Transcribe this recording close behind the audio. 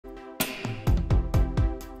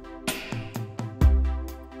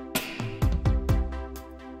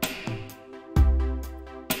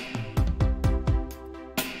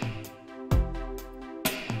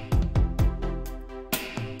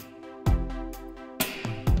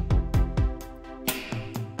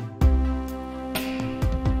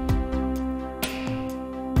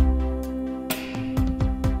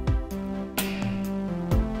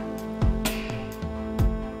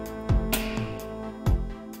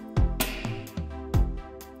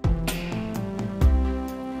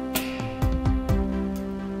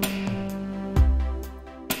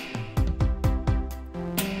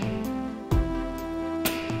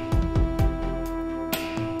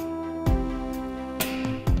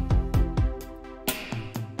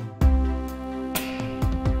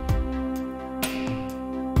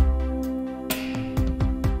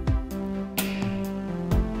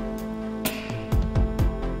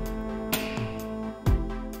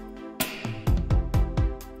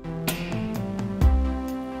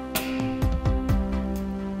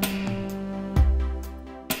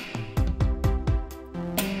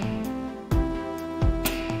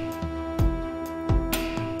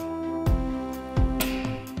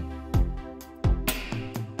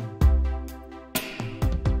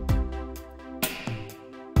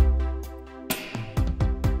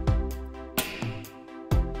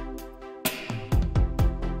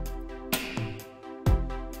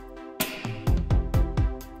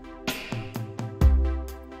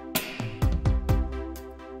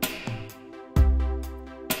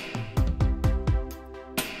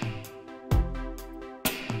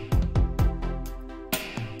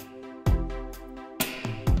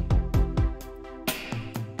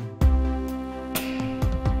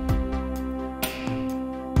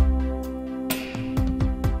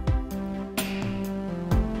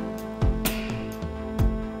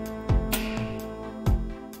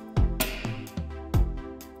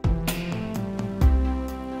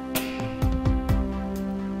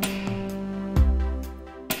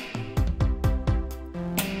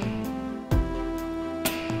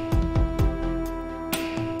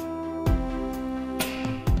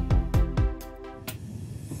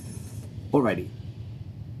Alrighty.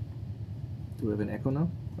 Do we have an echo now?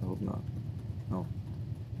 I hope not. No.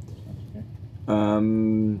 Okay.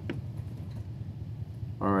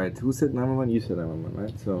 All right. Who said 911? You said 911,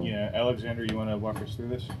 right? So. Yeah, Alexander, you want to walk us through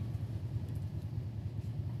this?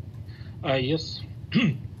 Yes.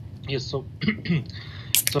 Yes. So,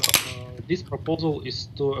 this proposal is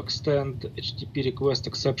to extend HTTP request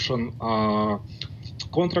exception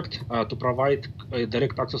contract to provide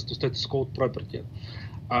direct access to status code property.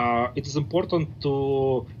 It's important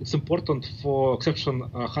for exception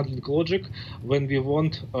handling logic when we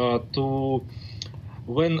want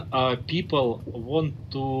when people want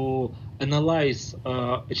to analyze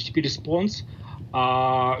HTTP response,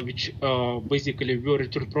 which basically were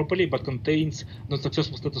returned properly but contains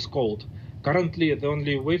non-successful status code. Currently, the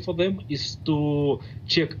only way for them is to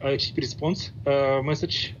check HTTP response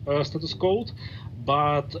message status code,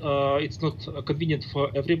 but it's not convenient for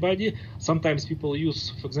everybody. Sometimes people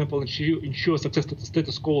use, for example, ensure success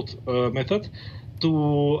status code method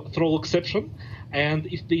to throw exception, and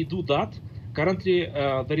if they do that, currently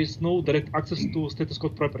there is no direct access to status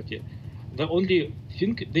code property. The only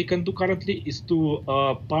thing they can do currently is to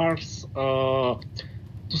parse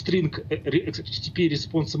to string HTTP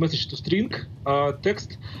response message to string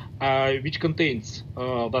text, which contains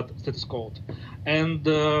that status code. And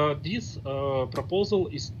this proposal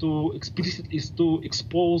is to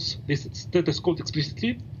expose this status code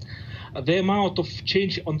explicitly. The amount of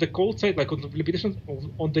change on the code side, like on the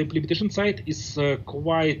implementation side, is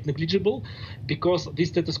quite negligible because this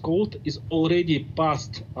status code is already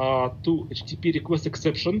passed to HTTP request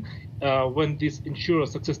exception when this ensure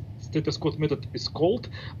success status code method is called,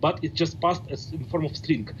 but it's just passed as in form of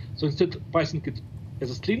string. So instead of passing it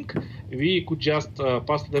as a string, we could just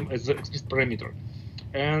pass them as an explicit parameter.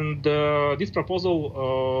 And in this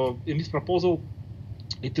proposal,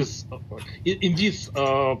 it is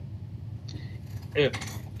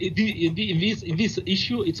in this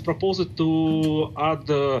issue, it's proposed to add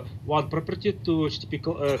one property to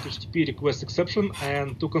HTTP request exception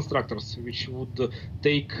and two constructors, which would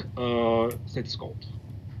take status code.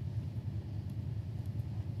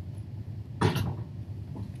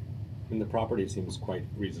 And the property seems quite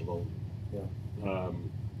reasonable. Yeah. I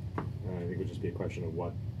think it would just be a question of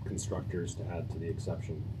what constructors to add to the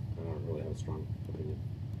exception. I don't really have a strong opinion.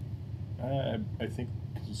 I think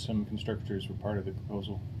some constructors were part of the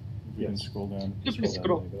proposal. If we can scroll down. Please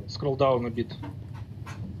scroll down a bit.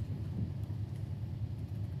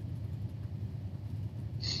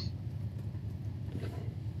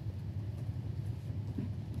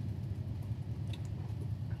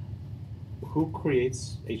 Who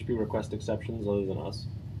creates HTTP request exceptions other than us?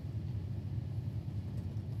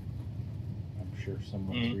 I'm sure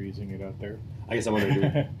someone's using it out there. I guess I'm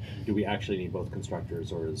wondering, do we actually need both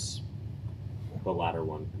constructors, or is the latter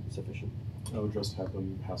one sufficient? I would just have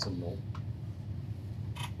them pass a null.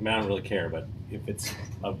 I mean, I don't really care, but if it's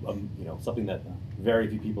something that very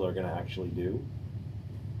few people are going to actually do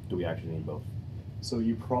we actually need both? So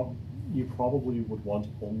you probably would want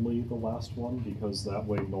only the last one, because that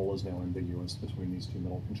way null is now ambiguous between these two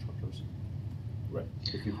middle constructors. Right.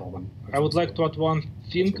 If you call them. I would like to add one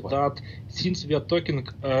thing, that since we are talking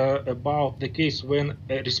about the case when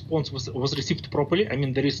a response was received properly, I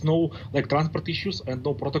mean there is no like transport issues and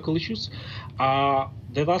no protocol issues.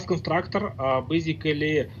 The last constructor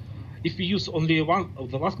basically, if we use only one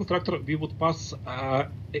of the last constructor, we would pass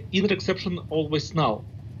inner exception always null.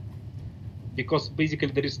 Because basically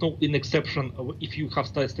there is no in exception if you have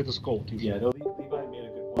status code. Yeah, no, Levi made a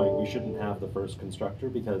good point. We shouldn't have the first constructor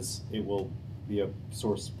because it will be a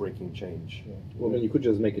source-breaking change. Yeah. Well, I mean, you could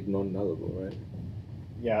just make it non-nullable, right?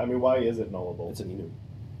 Yeah, I mean, why is it nullable? It's an enum.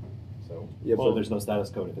 So, Yeah, so there's no status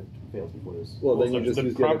code if it fails before there's. Well, then you just the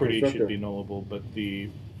use the other property constructor. should be nullable, but the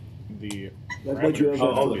Why do you parameter ever,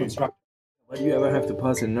 should be. constructor. why do you ever have to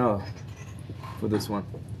pass a null for this one?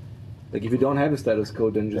 Like if you don't have a status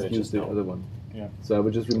code, then just it's use just the null. other one. Yeah. So I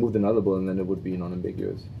would just remove the nullable, and then it would be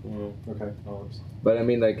non-ambiguous. Okay, that works. But I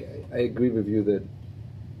mean, like, I agree with you that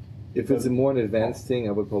if it's a more advanced thing,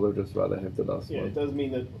 I would probably just rather have the last yeah, one. it does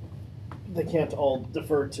mean that they can't all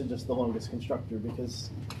defer to just the longest constructor because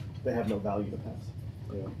they have no value to pass.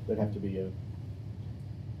 Yeah. There'd have to be a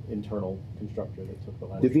internal constructor that took the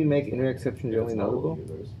last. Did we make inner exception If the it's only nullable?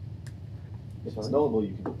 If it's nullable,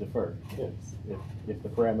 you can defer. If the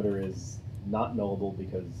parameter is not nullable,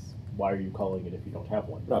 because why are you calling it if you don't have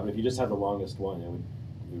one? No, but if you just have the longest one, it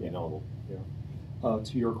would be nullable.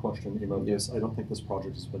 To your question, Emo, yes, I don't think this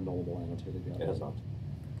project has been nullable annotated yet. It has not.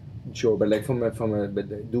 Sure, but like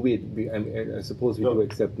but do we I suppose we do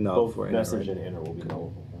accept null Both for inner, message right? and inner will be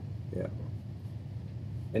nullable. Yeah.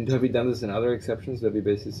 And have we done this in other exceptions where we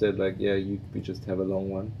basically said like, yeah, we just have a long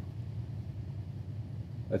one?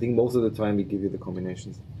 I think most of the time we give you the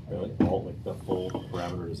combinations. Really? All, like the full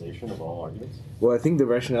parameterization of all arguments? Well, I think the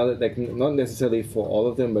rationale, like not necessarily for all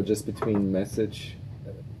of them, but just between message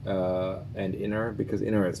and inner, because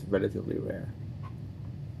inner is relatively rare.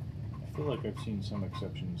 I feel like I've seen some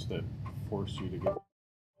exceptions that force you to get.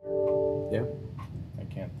 Yeah. I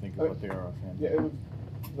can't think of what they are offhand. Yeah, it would,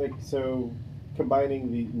 like, so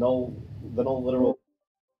combining the null literal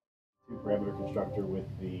two-parameter constructor with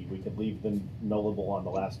we could leave the nullable on the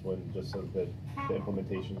last one just so that the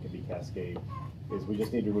implementation can be cascade, is we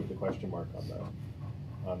just need to remove the question mark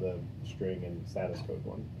on the string and status code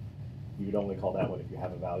one. You would only call that one if you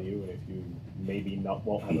have a value, and if you maybe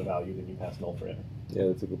won't have a value, then you pass null for inner. Yeah,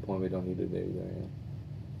 that's a good point. We don't need it there either.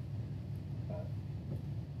 Yeah.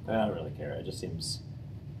 I don't really care. It just seems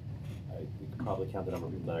we could probably count the number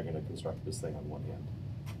of people that are going to construct this thing on one hand.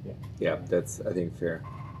 Yeah. Yeah, that's I think fair.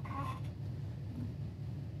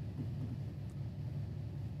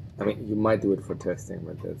 I mean, you might do it for testing,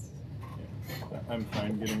 but that's. Yeah. I'm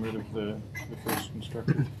fine getting rid of the first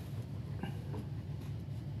constructor.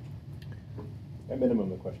 At minimum,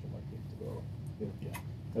 the question mark needs to go.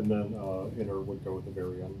 Yeah. And then inner would go at the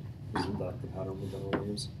very end. Isn't that the pattern we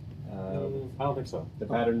generally use? I don't think so. The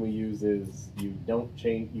pattern we use is you don't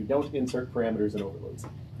insert parameters and overloads.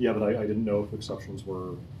 Yeah, but I didn't know if exceptions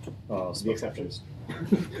were The exceptions.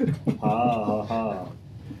 Ha ha ha.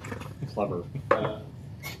 Clever.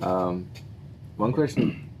 One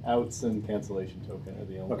question. Outs and cancellation token are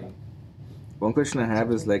the only. Okay. One question I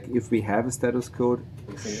have is like, if we have a status code,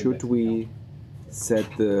 should we set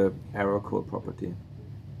the error code property?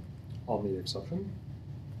 On the exception?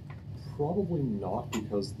 Probably not,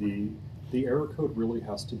 because the error code really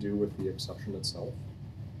has to do with the exception itself,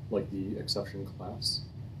 like the exception class,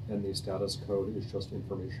 and the status code is just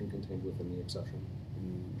information contained within the exception.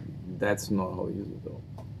 That's not how we use it though.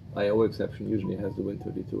 IO exception usually has the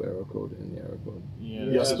Win32 error code in the error code. Yeah,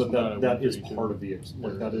 Yes, that's but not a that is 132. part of the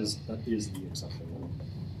that is the exception.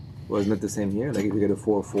 Well, isn't it the same here? Like if you get a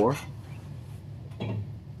 404,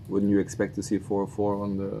 wouldn't you expect to see 404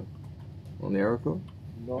 on the error code?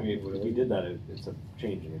 I mean, if we did that, it's a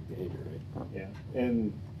change in behavior, right? Yeah,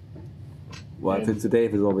 and Well, if And it's today,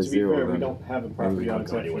 if it's always to be zero, fair, then we don't have a property on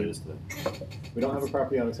No idea what it exception. is today. We don't have a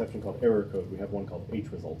property on exception called error code. We have one called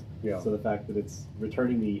H result. Yeah. So the fact that it's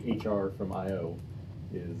returning the HR from IO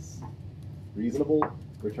is reasonable.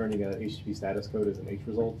 Returning a HTTP status code as an H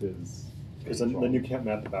result is. Because then you can't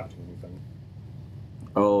map it back to anything.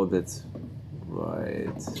 oh, that's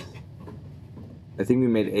right. I think we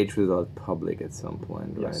made H result public at some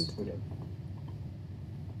point, Yes, right? we did.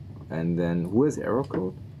 And then who has error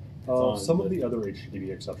code? on Some of the- the other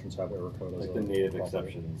HTTP exceptions have error code as Like a the native property.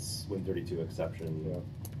 exceptions, Win32 exception. Yeah.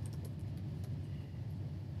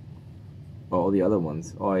 Oh, all the other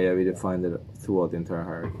ones. Oh yeah, we defined it throughout the entire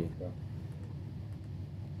hierarchy. Yeah.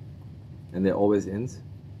 And they're always ins?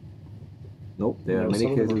 Nope, there are No, many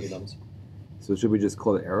some of them are cases. enums. So should we just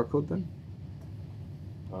call it error code then?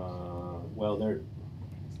 Well,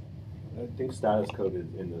 I think status code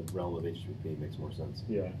in the realm of HTTP makes more sense.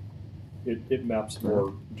 Yeah. It maps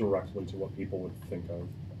more directly to what people would think of.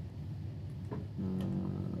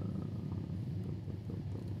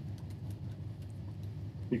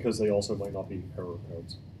 Because they also might not be error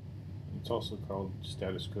codes. It's also called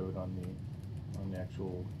status code on the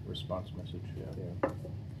actual response message. Yeah.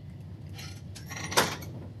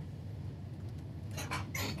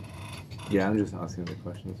 Yeah, I'm just asking the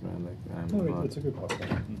questions, man. Like I'm No, not, it's a good question.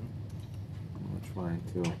 Mm-hmm. I'm not trying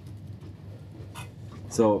to.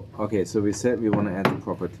 So okay, so we said we want to add the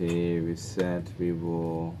property. We said we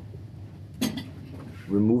will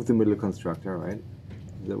remove the middle constructor, right?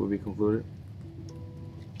 Is that what we concluded?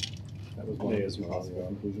 That was one May of as the well, possible yeah.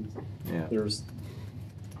 conclusions. Yeah. There's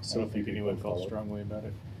I so don't think few anyone people felt follow. strongly about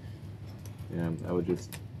it. Yeah, I would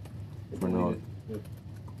just If for we now need it, if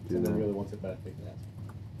do someone that. really wants it back, they can ask.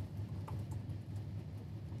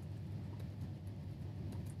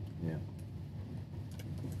 Yeah.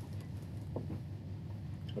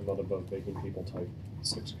 Another bug making people type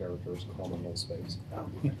 6 characters, comma, no space.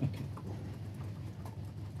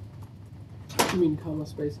 You mean comma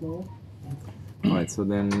space null? All right. So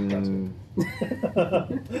then That's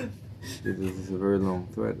this is a very long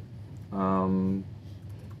thread. All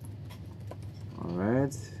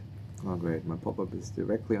right. Oh, great. My pop-up is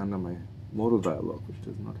directly under my modal dialog, which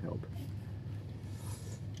does not help.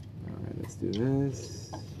 All right. Let's do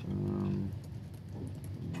this.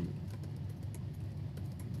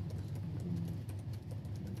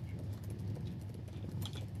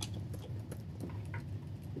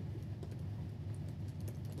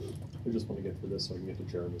 I just want to get through this so I can get to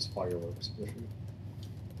Jeremy's fireworks issue.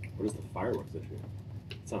 What is the fireworks issue?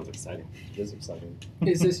 Sounds exciting. It is exciting.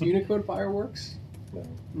 Is this Unicode fireworks? No.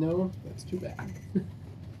 No, that's too bad. Okay.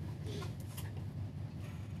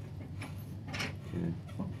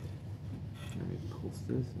 Let me post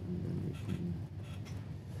this and then we can.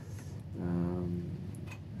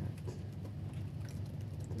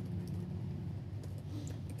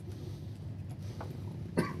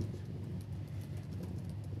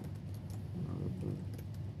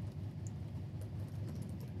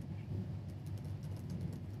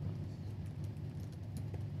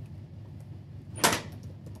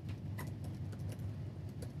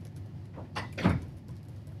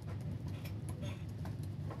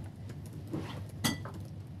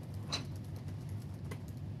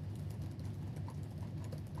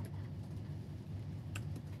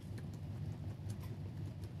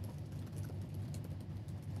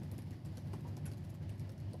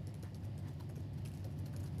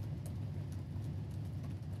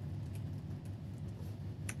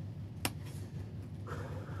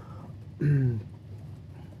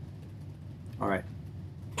 All right.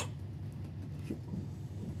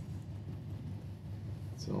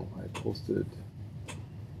 So I posted.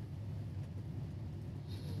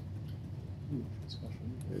 Huge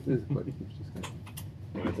discussion. It is quite a huge discussion.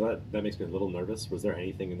 Alright, so that makes me a little nervous. Was there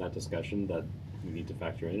anything in that discussion that we need to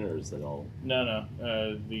factor in, or is it all? No.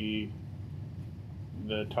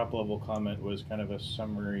 The top level comment was kind of a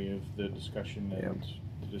summary of the discussion and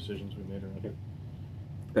the decisions we made around it.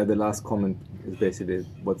 The last comment is basically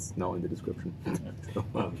what's now in the description. So,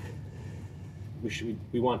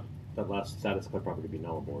 We want that last status code property to be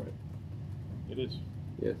nullable, right? It is.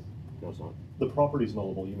 yes. No, it's not. The property's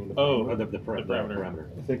nullable, you mean the Oh, parameter? The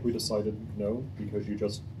parameter. I think we decided no, because you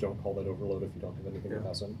just don't call that overload if you don't have anything to Yeah.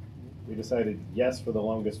 pass in. We decided yes for the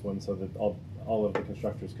longest one, so that all of the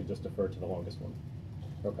constructors could just defer to the longest one.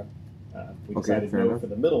 Okay. We Okay, decided fair no enough. for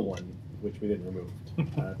the middle one, which we then removed,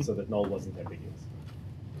 so that null wasn't ambiguous.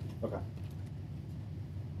 Okay.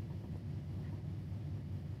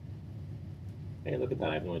 Hey, look at that!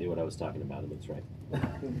 I have no idea what I was talking about, and it's right.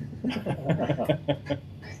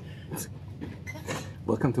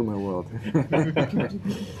 Welcome to my world.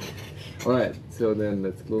 All right. So then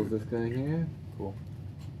let's close this guy here. Cool.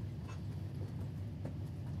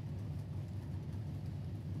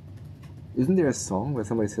 Isn't there a song where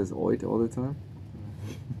somebody says "oid" all the time?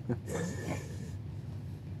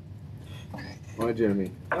 All right,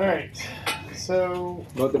 Jeremy. All right, so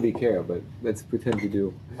Not that we care, but let's pretend we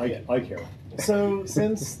do. I care. So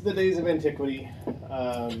since the days of antiquity,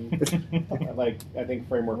 like I think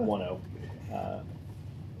Framework 1.0,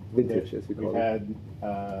 Vintage, as we we've call it.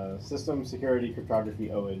 had System Security Cryptography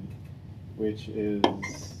OID, which is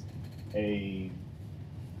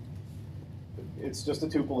it's just a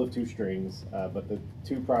tuple of two strings, but the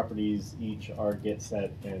two properties each are get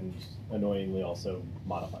set and annoyingly also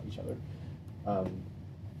modify each other.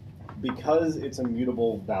 Because it's a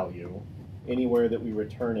mutable value, anywhere that we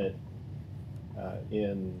return it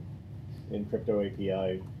in Crypto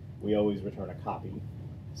API, we always return a copy.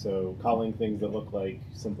 So calling things that look like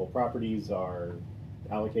simple properties are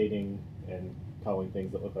allocating, and calling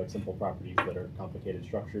things that look like simple properties that are complicated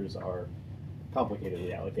structures are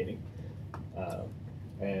complicatedly allocating.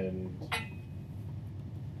 And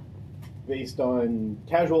based on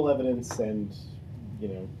casual evidence and,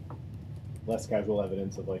 less casual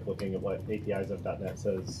evidence of like looking at what APIs of .NET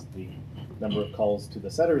says the number of calls to the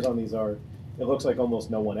setters on these are, it looks like almost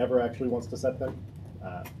no one ever actually wants to set them.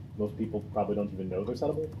 Most people probably don't even know they're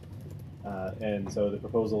settable. And so the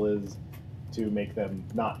proposal is to make them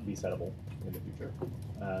not be settable in the future.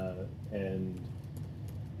 And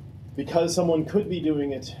because someone could be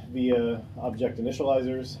doing it via object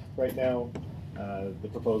initializers right now, the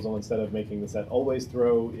proposal, instead of making the set always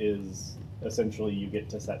throw, is essentially you get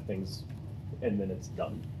to set things and then it's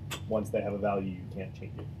done. Once they have a value, you can't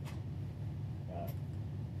change it.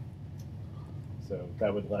 So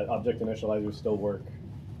that would let object initializers still work.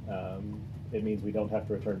 It means we don't have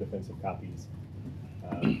to return defensive copies,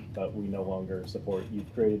 but we no longer support,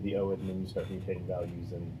 you've created the OID and then you start mutating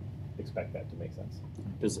values and expect that to make sense.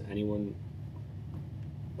 Does anyone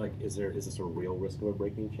is this a real risk of a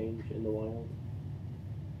breaking change in the wild?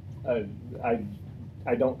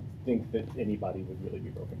 I don't think that anybody would really be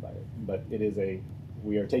broken by it, but it is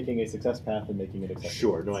we are taking a success path and making it acceptable.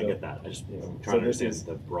 Sure, no, I So- get that. I just trying so to this understand is-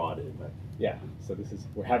 the broad impact. Yeah, so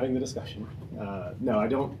we're having the discussion. No, I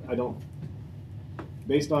don't,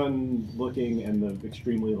 based on looking and the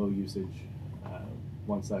extremely low usage,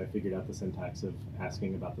 once I figured out the syntax of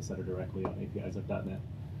asking about the setter directly on APIs of .NET,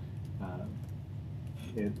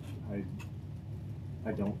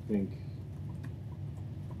 I don't think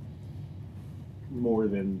more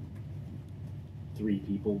than 3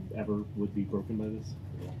 people ever would be broken by this.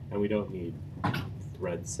 And we don't need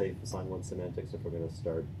thread safe assignment semantics if we're going to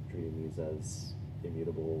start treating these as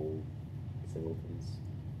immutable singletons.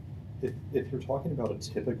 If you're talking about a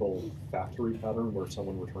typical factory pattern where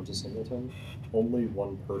someone returns a singleton, only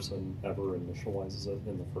one person ever initializes it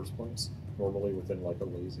in the first place, normally within like a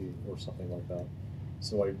lazy or something like that.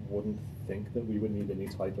 So I wouldn't think that we would need any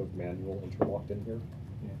type of manual interlocked in here.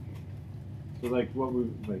 So like what we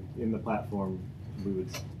like in the platform, we would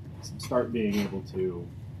start being able to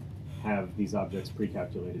have these objects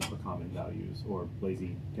pre-calculated for common values or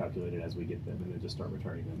lazy calculated as we get them, and then just start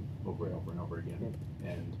returning them over and over and over again.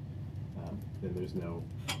 And then there's no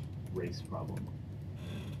race problem.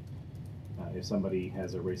 If somebody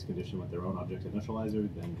has a race condition with their own object initializer,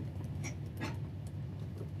 then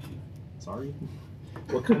sorry.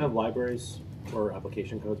 What kind of libraries or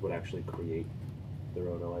application codes would actually create their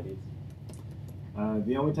own OIDs?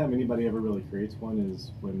 The only time anybody ever really creates one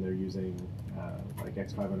is when they're using like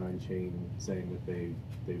X509 chain, saying that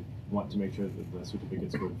they want to make sure that the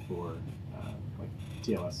certificate's good for like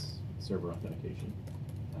TLS server authentication,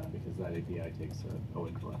 because that API takes an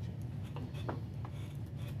OID collection.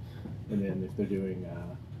 And then if they're doing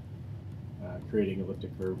creating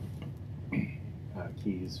elliptic curve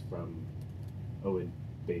keys from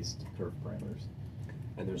OID-based curve parameters.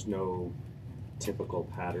 And there's no typical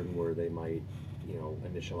pattern where they might,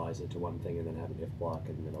 initialize it to one thing and then have an if block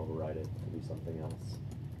and then override it to do something else.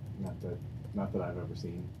 Not that I've ever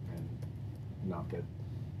seen, and not that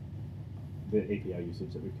the API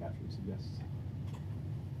usage that we've captured suggests.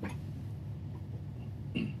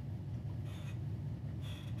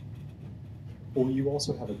 Well, you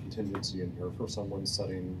also have a contingency in here for someone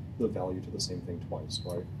setting the value to the same thing twice,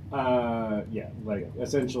 right? Yeah, like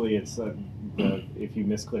essentially it's if you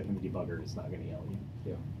misclick in the debugger, it's not going to yell at you.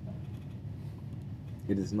 Yeah.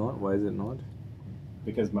 It is not? Why is it not?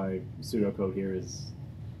 Because my pseudocode here is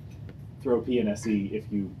throw P and SE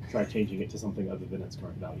if you try changing it to something other than its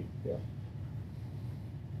current value. Yeah.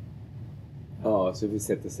 Oh, so if we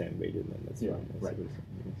set the same value, then that's Yeah, fine. That's right. good.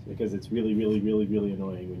 Because it's really, really, really, really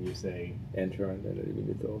annoying when you say Enter and then it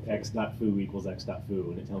will go. x.foo equals x.foo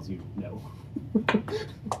and it tells you no.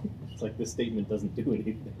 It's like this statement doesn't do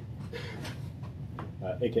anything.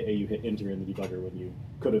 AKA you hit enter in the debugger when you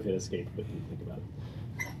could have hit escape but didn't think about it.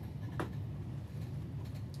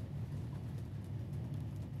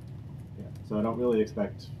 Yeah, so I don't really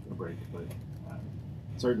expect a break, but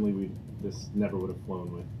certainly this never would have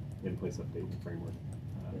flown with in-place update and framework.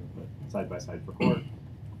 But side by side for core,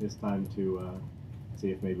 it's time to see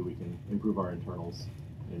if maybe we can improve our internals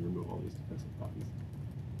and remove all these defensive copies.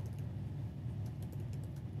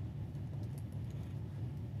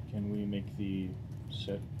 Can we make the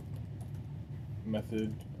set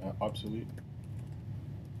method obsolete?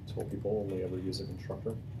 So people only ever use a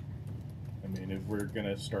constructor. I mean, if we're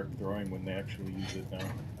gonna start throwing when they actually use it now,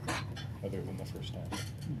 other than the first time.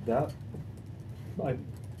 That,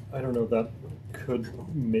 I don't know, that could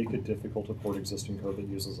make it difficult to port existing code that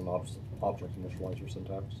uses an object initializer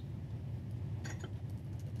syntax.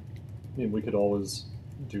 I mean, we could always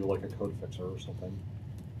do like a code fixer or something.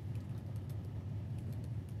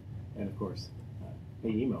 And of course, hey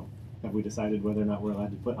Emo, have we decided whether or not we're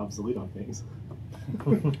allowed to put obsolete on things?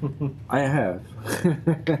 I have.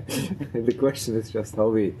 The question is just how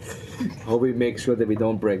we make sure that we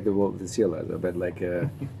don't break the rule of the serializer. But like,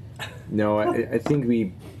 no, I think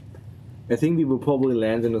we will probably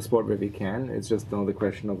land in a spot where we can. It's just another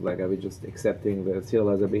question of like, are we just accepting the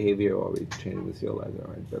serializer behavior or are we changing the serializer,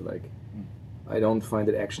 right? But like, I don't find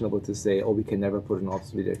it actionable to say, oh, we can never put an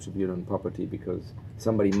obsolete attribute on property because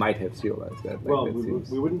somebody might have serialized that. Like, Well, that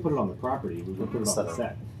we wouldn't put it on the property, we would put it on the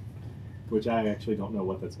set. Which I actually don't know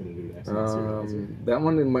what that's going to do to excellent serializer. That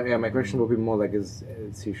one, my question would be more like, is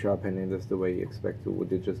C# handling this the way you expect to?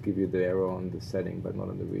 Would it just give you the error on the setting but not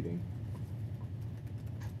on the reading?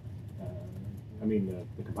 I mean,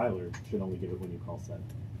 the compiler should only give it when you call set.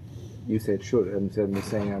 You said should. I'm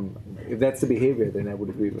saying if that's the behavior, then I would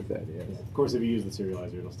agree with that. Yes. Of course, if you use the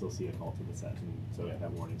serializer, it'll still see a call to the set, and so if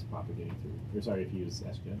that warning's propagating through. Or sorry, if you use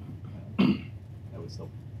SGen, that would still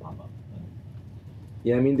pop up.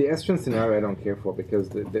 Yeah, I mean the SGen scenario I don't care for because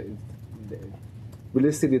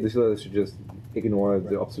realistically the serializer should just ignore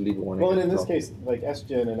the obsolete warning. Well, and in this case, like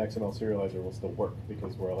SGen and XML serializer will still work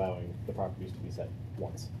because we're allowing the properties to be set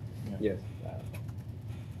once. Yes. Yeah.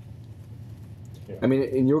 I mean,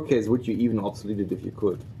 in your case, would you even obsolete it if you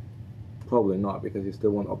could? Probably not, because you still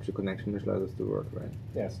want object connection initializers to work, right?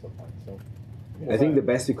 Yeah, it's still fine. So I think the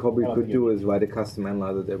best we probably I don't could think do it- is write a custom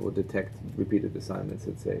analyzer that will detect repeated assignments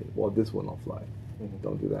and say, well, this will not fly. Mhm.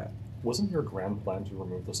 Don't do that. Wasn't your grand plan to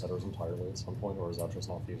remove the setters entirely at some point, or is that just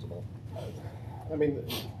not feasible? I mean,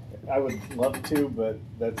 I would love to, but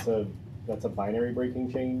that's a binary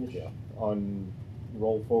breaking change on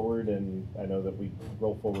roll forward, and I know that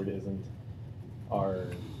roll forward isn't our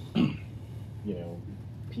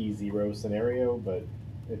P0 scenario, but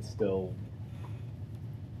it's still.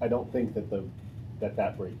 I don't think that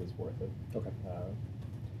that break is worth it. Okay.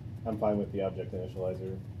 I'm fine with the object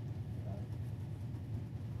initializer.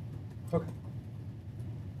 Okay.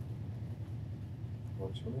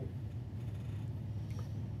 Works for me.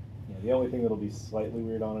 Yeah, the only thing that'll be slightly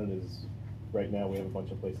weird on it is right now we have a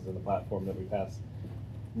bunch of places in the platform that we pass.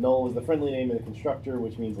 Null is the friendly name in the constructor,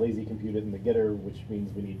 which means lazy compute it in the getter, which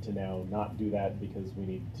means we need to now not do that because we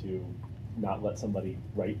need to not let somebody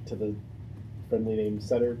write to the friendly name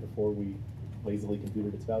setter before we lazily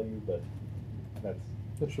computed its value, but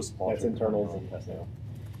It's just that's logic. internals and test now.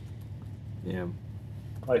 Yeah.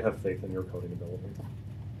 I have faith in your coding ability.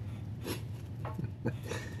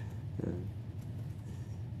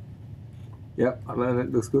 Yeah, I mean,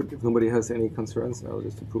 it looks good. If nobody has any concerns, I'll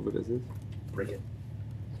just approve it as is. Break it.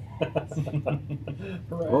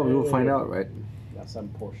 Well, we will find out, right? Now some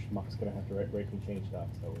poor schmuck's gonna have to write break and change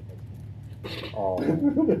docs, so Oh.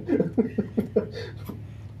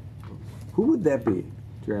 Who would that be,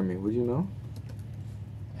 Jeremy? Would you know?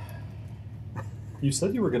 You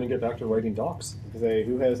said you were going to get back to writing docs. say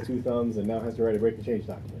who has two thumbs and now has to write a break and change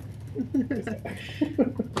document.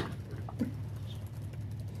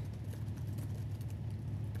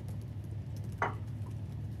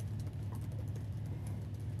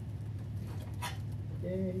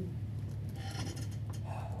 Yay.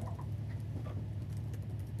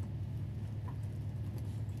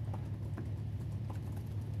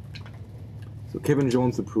 So Kevin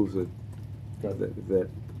Jones approves it. Good. That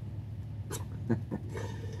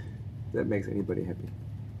that makes anybody happy.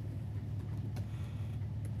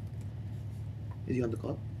 Is he on the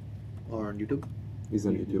call or on YouTube? He's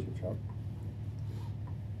on YouTube. Chat.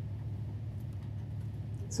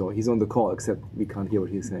 So he's on the call, except we can't hear what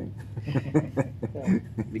he's saying.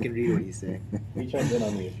 We can read what he's saying. He chimed in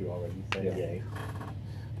on the issue already. He said Yeah. yay.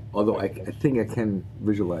 Although I think I can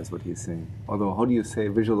visualize what he's saying. Although, how do you say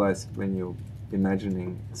visualize when you're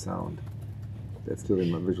imagining a sound? That's still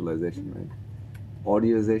in my visualization, right?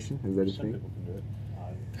 Audioization, is that a Some thing? people can do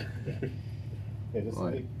it. Yeah, just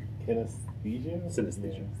Right. like kinesthesia?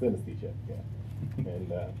 Synesthesia. Yeah, synesthesia, yeah.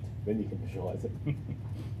 And then you can visualize it.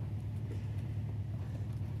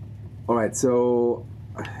 All right, so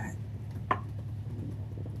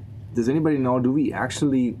does anybody know, do we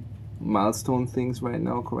actually milestone things right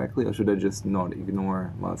now correctly, or should I just not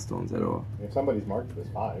ignore milestones at all? If somebody's marked it as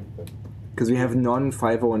 5, then Because we have non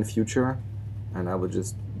 5.0 and future, and I would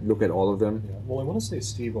just look at all of them. Yeah. Well, I want to say,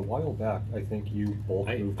 Steve, a while back, I think you both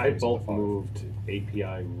moved I things both into 5. moved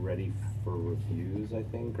API ready for reviews, I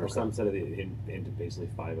think, or Okay. some set of it into basically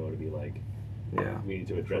 5.0 to be like, Yeah. we need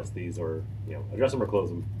to address these or, address them or close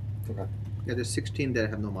them. Okay. Yeah, there's 16 that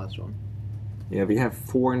have no milestone. Yeah, we have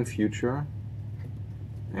 4 in future,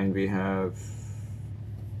 and we have,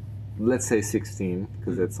 let's say 16,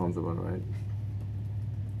 because that sounds about right.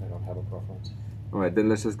 I don't have a preference. All right, then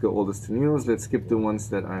let's just go oldest to newest. Let's skip the ones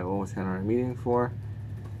that I always had our meeting for,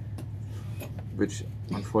 which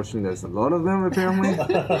unfortunately there's a lot of them apparently.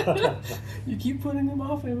 You keep putting them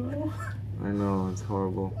off, Emo. I know, it's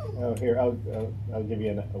horrible. oh, here I'll give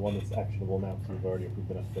you a one that's actionable now because we've already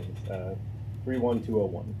approved enough things.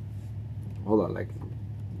 31201. Hold on, like,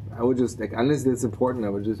 I would just, like, unless it's important, I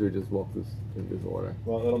would just walk this in this order.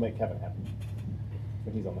 Well, it'll make Kevin happy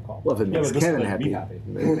when he's on the call. Well, if it Yeah, makes but this will Kevin make me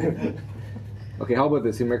happy. Okay, how about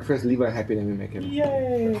this? You make first Levi happy, then we make him.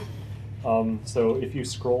 Yay! So if you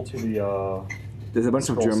scroll to the There's a bunch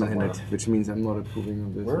of Scroll German in somewhere. it, which means I'm not approving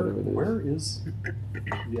of this. whatever it is. where is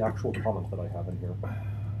the actual comment that I have in here?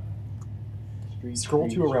 Scroll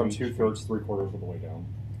to around 2/3, 3/4 of the way down.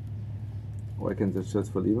 Or I can just search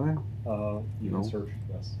for Levi? You No. can search,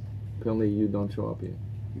 yes. Apparently you don't show up here.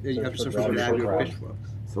 Yeah, you have to Search search for for grab lab your your grab.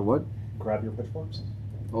 pitchforks. So what? Grab your pitchforks.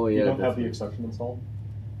 Oh yeah. You don't have that's the right. exception installed?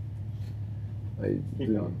 I Keep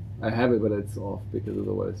do. going. I have it, but it's off because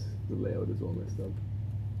otherwise the layout is all messed up.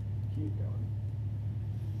 Keep going.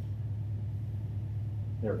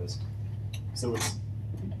 There it is. So it's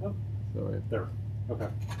oh, Sorry. there. Okay.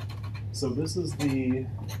 So this is the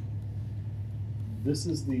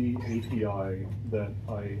API that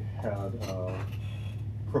I had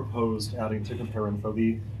proposed adding to compare info.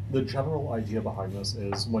 The general idea behind this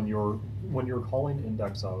is when you're calling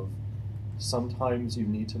index of sometimes you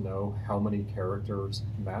need to know how many characters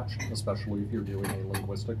match, especially if you're doing a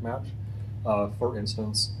linguistic match. For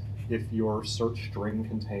instance, if your search string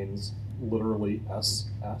contains literally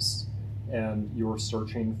SS, and you're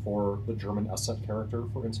searching for the German Esset character,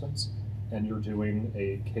 for instance, and you're doing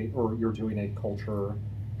a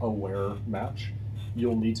culture-aware match,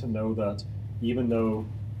 you'll need to know that even though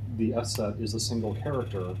the Esset is a single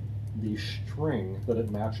character, the string that it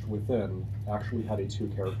matched within actually had a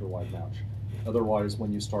 2-character wide match. Otherwise,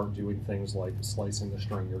 when you start doing things like slicing the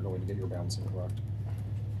string, you're going to get your bounds incorrect.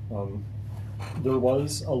 There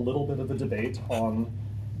was a little bit of a debate on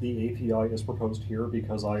the API as proposed here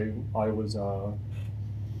because I was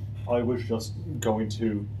just going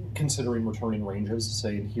to considering returning ranges,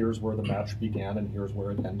 saying here's where the match began and here's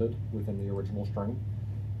where it ended within the original string.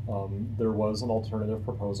 There was an alternative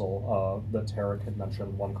proposal that Tarek had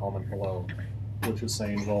mentioned one comment below, which is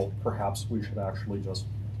saying, well, perhaps we should actually just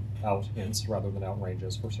out ints rather than out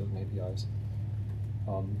ranges for certain APIs.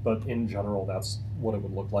 But in general, that's what it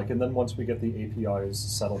would look like. And then once we get the APIs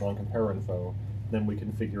settled on compare info, then we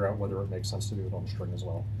can figure out whether it makes sense to do it on string as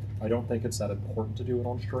well. I don't think it's that important to do it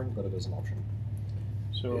on string, but it is an option.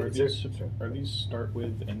 So are these start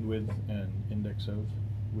with, end with, and index of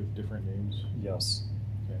with different names? Yes.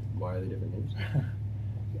 Okay. Why are they different names?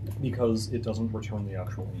 Because it doesn't return the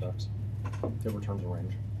actual index. It returns a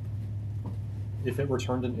range. If it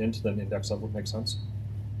returned an int, then index of would make sense.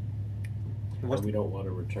 And we don't want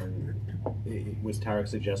to return. Was Tarek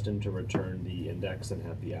suggesting to return the index and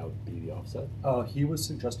have the out be the offset? He was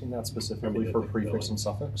suggesting that specifically for prefix and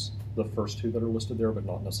suffix, the first two that are listed there, but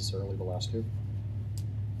not necessarily the last two.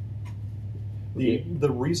 The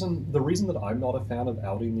reason that I'm not a fan of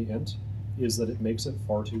outing the int is that it makes it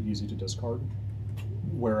far too easy to discard.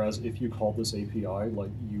 Whereas if you call this API,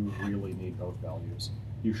 like, you really need both values.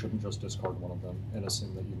 You shouldn't just discard one of them and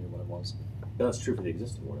assume that you knew what it was. That's true for the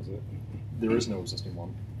existing one, isn't it? There is no existing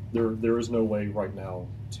one. There is no way right now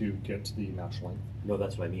to get the match length. No,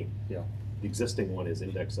 that's what I mean. Yeah. The existing one is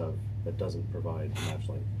index of that doesn't provide the match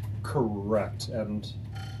length. Correct, and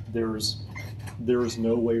there's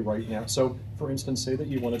no way right now. So, for instance, say that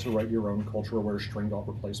you wanted to write your own culture-aware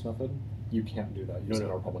string.replace method. You can't do that using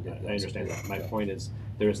our public APIs. I understand that. My point is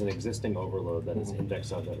there's an existing overload that is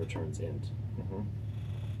index of that returns int.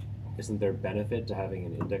 Isn't there benefit to having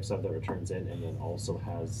an index of that returns int and then also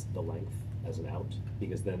has the length as an out?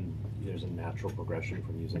 Because then there's a natural progression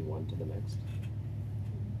from using one to the next.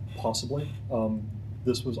 Possibly.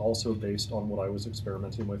 This was also based on what I was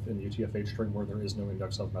experimenting with in UTF-8 string, where there is no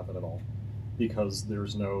index of method at all, because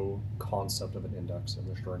there's no concept of an index in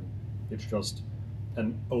the string. It's just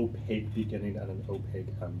an opaque beginning and an opaque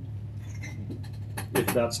end. If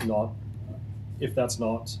that's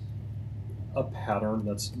not a pattern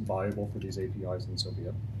that's viable for these APIs, then so be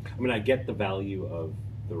it. I mean, I get the value of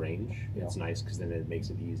the range. Yeah. It's nice because then it makes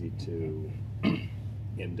it easy to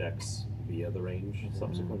index via the range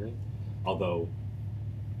subsequently. Although,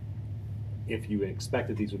 if you expect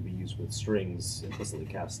that these would be used with strings implicitly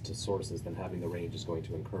cast to sources, then having the range is going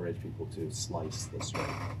to encourage people to slice the string.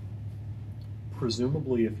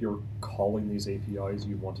 Presumably, if you're calling these APIs,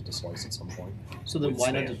 you wanted to slice at some point. So then With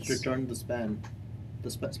why not spans. just return the span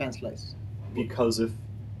slice? Because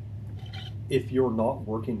if you're not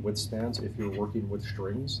working with spans, if you're working with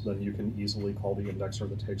strings, then you can easily call the indexer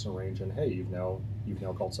that takes a range, and hey, you've now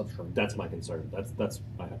called substring. That's my concern. That's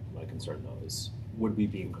my concern though, is would we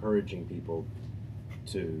be encouraging people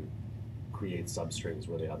to create substrings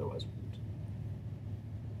where they otherwise wouldn't?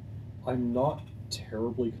 I'm not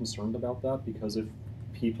terribly concerned about that, because if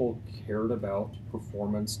people cared about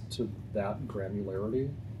performance to that granularity,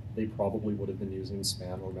 they probably would have been using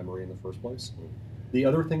span or memory in the first place. The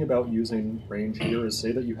other thing about using range here is,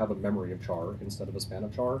 say that you have a memory of char instead of a span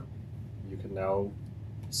of char, you can now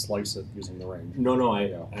slice it using the range. No,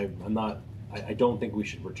 Yeah. I'm not. I don't think we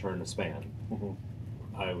should return a span. Mhm.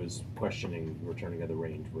 I was questioning returning of the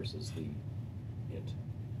range versus the int.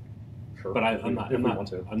 Sure. But if I'm we want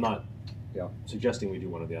to. not Yeah. suggesting we do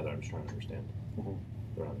one or the other. I'm just trying to understand Mhm.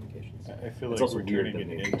 the ramifications. I feel It's like also weird returning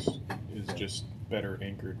that an they- int is just better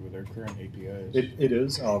anchored with our current APIs. It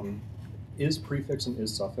is. Is prefix and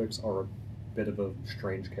is suffix are a bit of a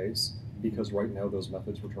strange case, because right now those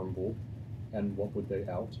methods return bool, and what would they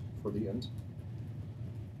out for the int?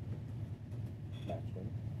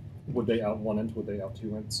 Would they out one int? Would they out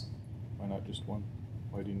two ints? Why not just one?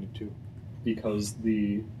 Why do you need two? Because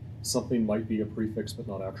something might be a prefix but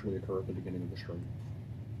not actually occur at the beginning of the string.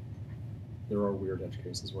 There are weird edge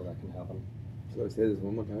cases where that can happen. So say this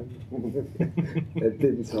one more time. That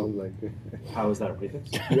didn't sound like. How is that a prefix?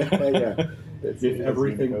 Yeah. That's If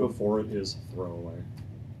everything code. before it is throwaway.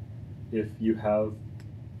 If you have,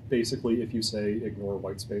 basically, if you say ignore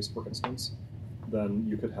white space, for instance, then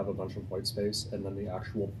you could have a bunch of white space, and then the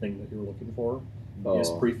actual thing that you're looking for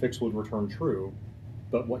is prefix would return true,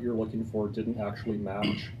 but what you're looking for didn't actually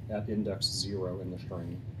match at index 0 in the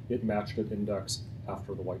string. It matched at index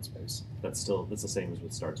after the white space. That's the same as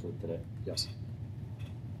what starts with today. Yes,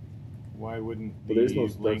 Why wouldn't But the there's no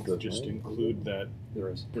starts length with, just right? include that there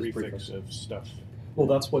is. There's prefix of stuff? Well,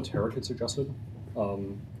 that's what Tarek had suggested.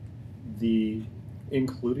 The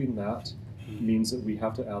including that means that we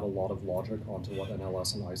have to add a lot of logic onto what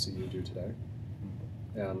NLS and ICU do today,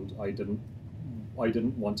 and I didn't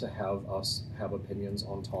want to have us have opinions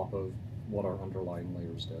on top of what our underlying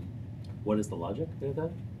layers did. What is the logic there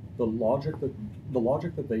then? The logic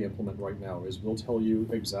that they implement right now is we'll tell you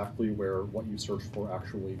exactly where what you searched for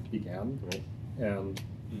actually began, Right. and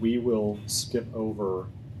we will skip over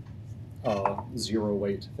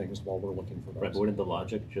 0-weight things while we're looking for those. Right, but wouldn't the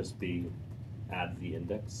logic just be add the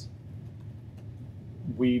index?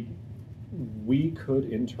 We could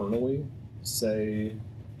internally say,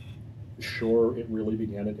 sure, it really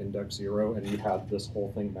began at index 0 and you had this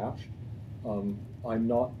whole thing matched. I'm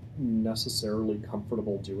not necessarily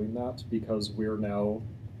comfortable doing that because we're now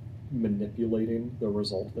manipulating the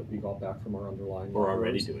result that we got back from our underlying We're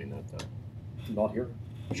already libraries. doing that though. Not here.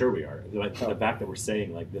 Sure we are. Like, Oh. the fact that we're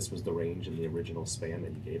saying like this was the range in the original span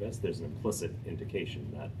that you gave us, there's an implicit indication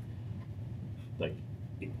that like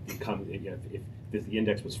it comes if the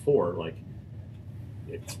index was 4, like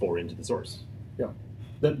it's 4 into the source. Yeah.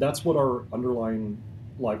 That's what our underlying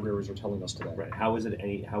libraries are telling us today. Right. How is it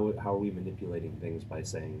how are we manipulating things by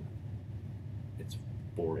saying it's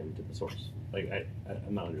 4 into the source? Like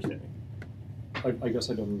I'm not understanding. I guess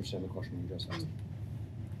I don't understand the question you just asked.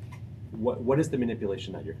 What is the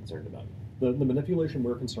manipulation that you're concerned about? The manipulation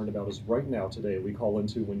we're concerned about is right now, today, we call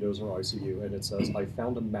into Windows or ICU and it says, I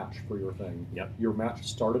found a match for your thing. Yep. Your match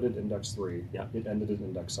started at index 3. Yep. It ended at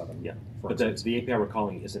index 7. Yeah. For But instance. the API we're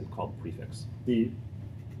calling isn't called prefix.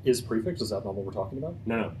 Is prefix, is that not what we're talking about?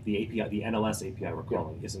 No. The API, the NLS API we're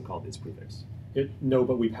calling isn't called its prefix. No,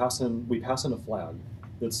 but we pass in a flag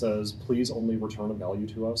that says, please only return a value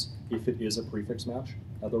to us if it is a prefix match,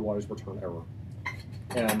 otherwise return error.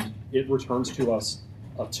 And it returns to us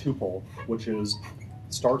a tuple, which is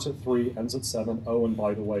starts at 3, ends at 7, oh, and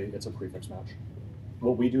by the way, it's a prefix match.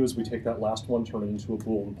 What we do is we take that last one, turn it into a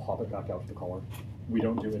bool, and pop it back out to the caller. We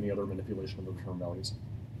don't do any other manipulation of the return values.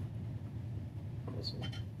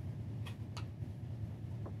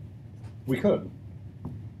 We could.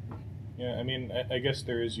 Yeah, I mean, I guess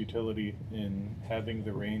there is utility in having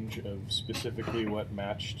the range of specifically what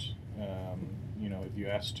matched. If you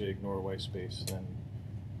ask to ignore white space, then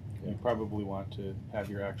you probably want to have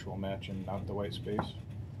your actual match and not the white space.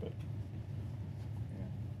 But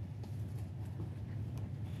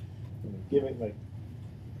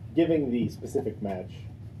giving the specific match,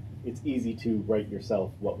 it's easy to write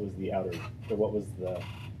yourself what was the outer or what was the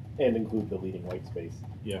and include the leading white space.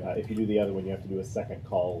 yeah, If you do the other one, you have to do a second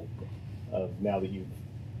call of now that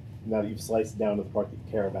you've sliced down to the part that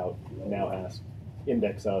you care about. Now ask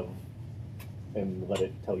index of, and let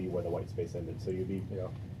it tell you where the white space ended. So you'd be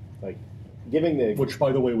like giving the Which,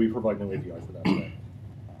 by the way, we provide no API for that today.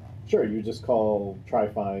 sure. You just call try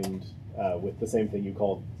find with the same thing you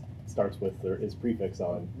called starts with or is prefix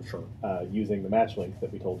on. Sure. Using the match link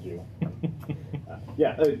that we told you.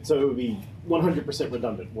 So it would be 100%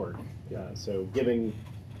 redundant work. So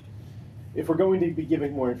if we're going to be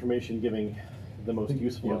giving more information, giving the most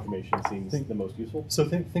useful information seems the most useful. So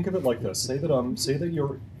think of it like this. Say that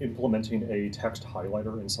you're implementing a text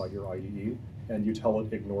highlighter inside your IDE, and you tell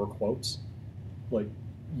it ignore quotes. Like,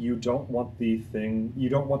 you don't want the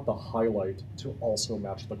highlight to also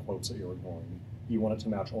match the quotes that you're ignoring. You want it to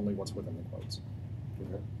match only what's within the quotes.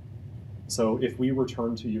 Okay. So if we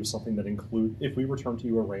return to you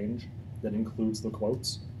a range that includes the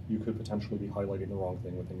quotes, you could potentially be highlighting the wrong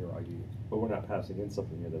thing within your IDE. But we're not passing in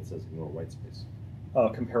something here that says ignore white space.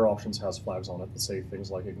 Compare options has flags on it that say things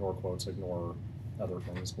like ignore quotes, ignore other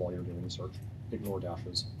things while you're doing the search, ignore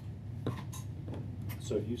dashes.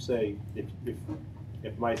 So if you say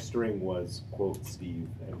if my string was quote Steve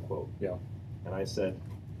end quote, Yeah. and I said,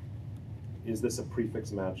 is this a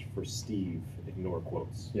prefix match for Steve? Ignore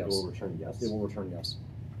quotes. Yes. It will return yes. It will return yes.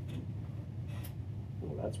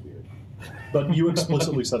 Well, that's weird. But you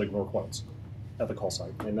explicitly said ignore quotes at the call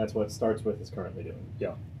site. And that's what starts with is currently doing.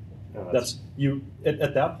 Yeah. No, That's you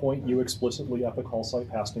at that point you explicitly at the call site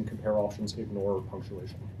passed in compare options, ignore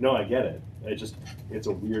punctuation. no, I get it. It's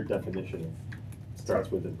a weird definition of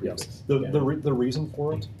starts with a prefix. Yes. Yeah. The reason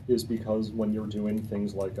for it is because when you're doing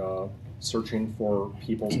things like searching for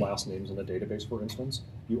people's last names in a database, for instance,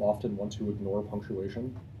 you often want to ignore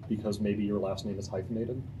punctuation because maybe your last name is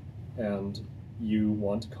hyphenated, and you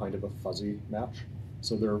want kind of a fuzzy match.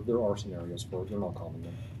 So there are scenarios for it. They're not common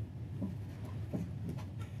though.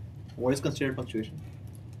 What is considered punctuation?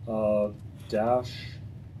 Dash,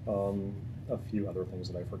 a few other things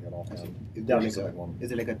that I forget offhand. Is there Dash like is a big one. is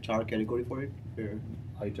there like a char category for it? Or-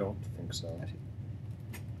 I don't think so. I see.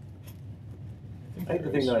 I think the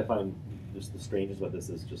thing that I find just the strangest about this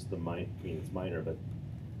is just it's minor, but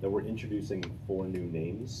that we're introducing 4 new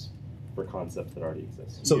names for concepts that already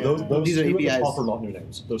exist. So Yeah. those These are two at the APIs. top are not new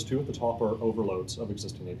names. Those two at the top are overloads of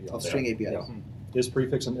existing APIs. Of string APIs. Yeah. Is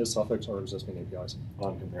prefix and is suffix are existing APIs.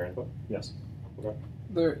 On compare info. Yes. Okay.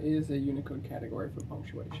 There is a Unicode category for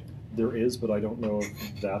punctuation. There is, but I don't know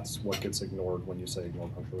if that's what gets ignored when you say ignore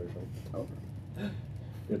punctuation. Okay.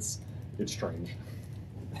 It's strange.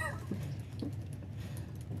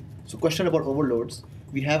 So question about overloads.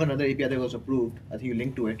 We have another API that was approved. I think you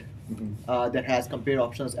linked to it. That has compare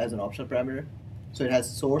options as an optional parameter. So it has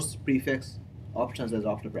source, prefix, options as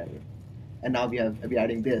optional parameter. And now we're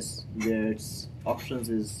adding this where its options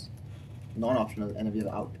is non-optional and we have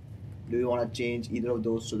out. Do you want to change either of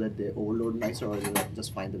those so that they overload nicer, or is it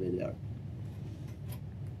just fine the way they are?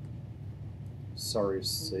 Sorry,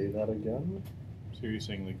 say that again. So you're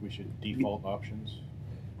saying like we should default options?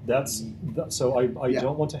 So I Yeah.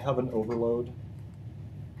 don't want to have an overload.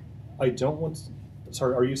 I don't want.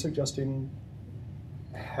 Sorry, are you suggesting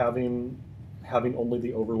having only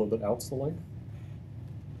the overload that outs the length,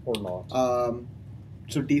 or not?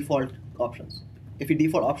 So default options. If you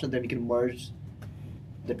default options, then you can merge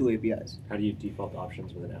the two APIs. How do you default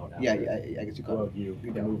options with an out? Yeah, after? I guess you Well, can. you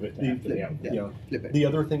Yeah. move it to The- after the out. Yeah. Yeah. Flip it. The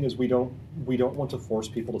other thing is we don't want to force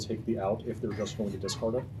people to take the out if they're just going to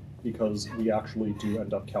discard it, because we actually do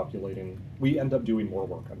end up doing more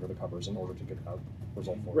work under the covers in order to get that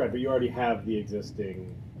result for Right, but you already have the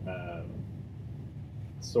existing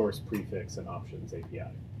source, prefix, and options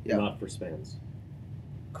API. Yeah. Not for spans.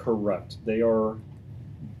 Correct.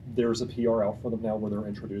 There's a PR out for them now where they're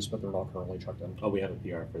introduced, but they're not currently checked in. Oh, we have a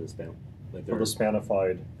PR for the span. Like For the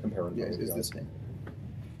spanified compare info Yeah, it's APIs. this thing.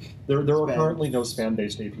 There are Span- currently no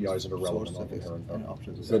span-based APIs that are Source, relevant on suffix, compare info. and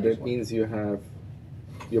options. is So the next that one. means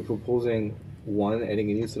you're proposing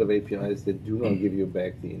adding a new set of APIs that do not give you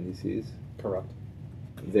back the indices. Correct.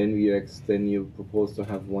 Then you propose to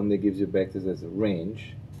have one that gives you back this as a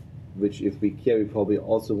range, which if we care, we probably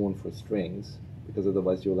also want for strings, because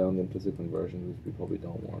otherwise you allow an implicit conversion, which we probably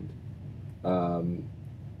don't want.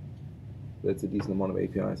 That's a decent amount of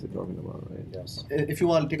APIs we're talking about, right? Yes. If you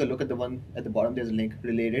want to take a look at the one at the bottom, there's a link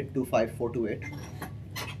related 25428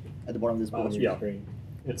 at the bottom of this Bottom post. of your Yeah. screen.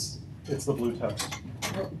 It's the blue text.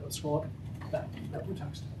 Oh, scroll up. That blue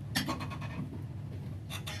text.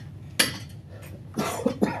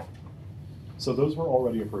 So those were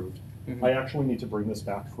already approved. Mhm. I actually need to bring this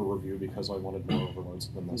back for review because I wanted more overloads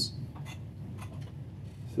than this.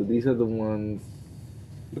 So these are the ones.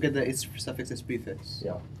 Look at the its suffix is prefix.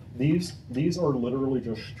 Yeah. These are literally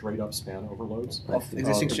just straight up span overloads Of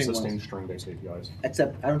existing string existing ones. string-based APIs.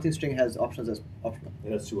 Except I don't think string has options as optional.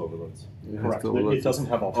 It has 2 overloads. It has Correct. to overload. It doesn't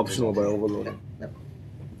have options. Optional by overload. Yeah.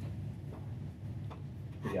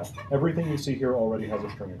 Yeah. Yeah. Everything you see here already has a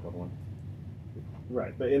string equivalent.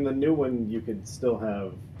 Right, but in the new one, you could still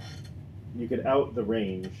have, you could out the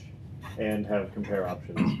range and have compare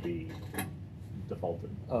options be defaulted.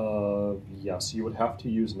 Yes, you would have to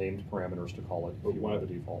use named parameters to call it if you Why- wanted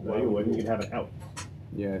the default. No, you wouldn't. You'd have an out.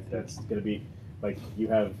 Yeah, I think. That's going to be like you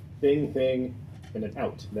have thing, and an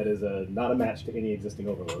out. That is not a match to any existing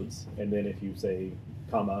overloads. And then if you say,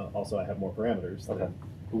 comma, also I have more parameters. Okay. Then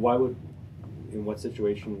Why would, in what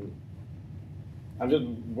situation?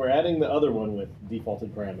 we're adding the other one with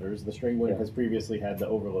defaulted parameters. The string one Yeah. has previously had the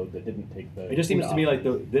overload that didn't take the. It just seems to me like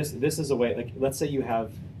options. this is a way, like, let's say you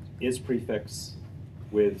have is prefix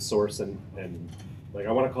with source and like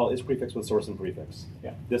I want to call is prefix with source and prefix.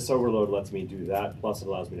 Yeah. This overload lets me do that, plus it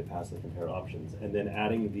allows me to pass the compare options. And then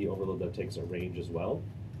adding the overload that takes a range as well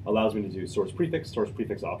allows me to do source prefix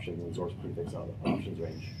options, and source prefix options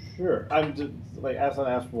range. Sure. I'm just like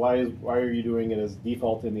Aslan asked, why are you doing it as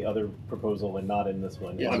default in the other proposal and not in this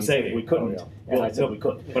one? Yeah, And I'm he saying said it. we couldn't, Oh, yeah. and Well, I said no, we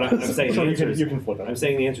could. But I'm saying Sure, the you can- answer is, you can flip it. I'm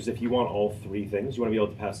saying the answer is if you want all 3 things, you want to be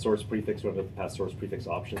able to pass source prefix, you want to be able to pass source prefix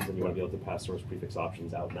options, and you want to be able to pass source prefix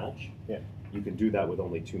options out match. Yeah. You can do that with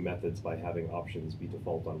only 2 methods by having options be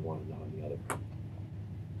default on one and not on the other.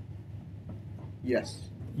 Yes.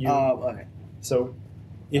 You- Okay. So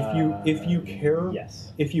if you care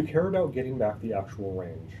yes. if you care about getting back the actual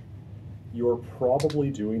range, you're probably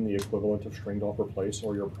doing the equivalent of string dot replace,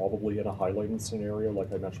 or you're probably in a highlighting scenario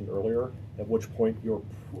like I mentioned earlier, at which point you're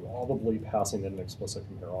probably passing in explicit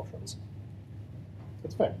compare options.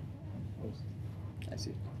 It's fair. I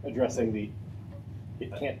see. Addressing the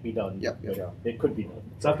it can't be done. Yep, but yep. It could be done.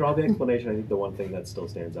 So after all the explanation, I think the one thing that still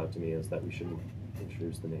stands out to me is that we shouldn't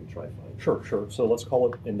introduce the name try-find. Sure. So let's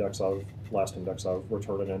call it index of, last index of,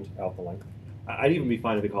 return an int, out the length. I'd even be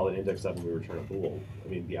fine if we call it index of and we return a bool. I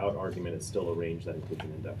mean, the out argument is still a range that includes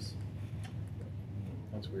an index.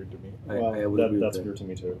 That's weird to me. I would agree with That's that. weird to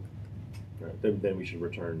me too. Right. Then we should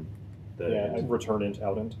return the Yeah, int. Return int,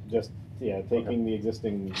 out int. Just taking the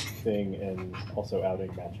existing thing and also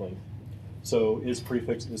outing match length. So is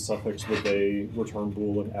prefix, is suffix, would they return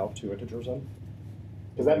bool and out two integers in?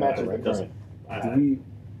 Because that matches the It doesn't. current. Do we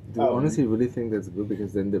Oh. honestly really think that's good?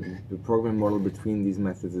 Because then the program model between these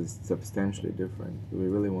methods is substantially different. Do we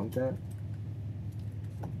really want that?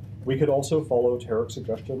 We could also follow Tarek's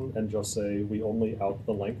suggestion and just say we only out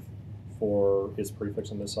the length for is prefix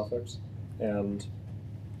and is suffix. And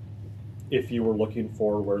if you were looking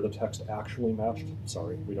for where the text actually matched,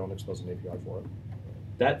 sorry, we don't expose an API for it.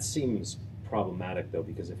 That seems problematic though,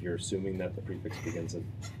 because if you're assuming that the prefix begins at,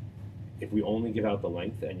 if we only give out the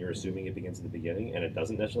length and you're assuming it begins at the beginning and it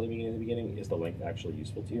doesn't necessarily begin at the beginning, is the length actually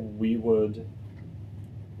useful to you? We would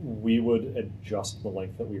adjust the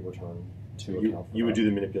length that we return to account for You would that. do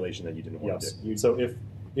the manipulation that you didn't want Yes. to do. So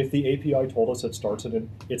if the API told us it starts at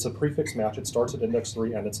it's a prefix match, it starts at index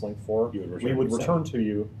 3 and it's length 4, You would we return would 7. return to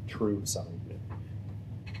you true 7.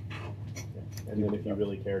 And then if you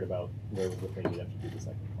really cared about where was the thing, you'd have to do the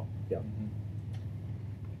second call. Yeah.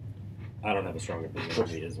 I don't have a strong opinion on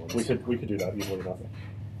the is one. We could do that easily enough.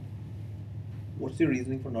 What's your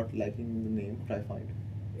reasoning for not liking the name try-find?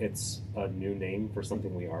 It's a new name for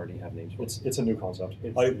something we already have names for. It's a new concept.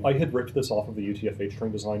 It's- I had ripped this off of the UTF-8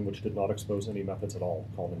 string design, which did not expose any methods at all,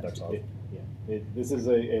 called index of. This is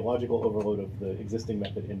a logical overload of the existing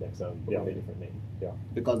method index of, but with Yeah. a different name.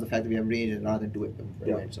 Because the fact that we have range rather than two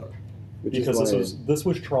Yeah. events or Which Because is this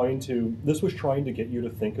why was trying to get you to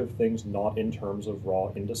think of things not in terms of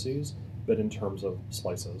raw indices, but in terms of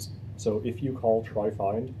slices. So if you call try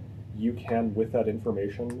find, you can, with that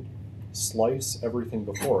information, slice everything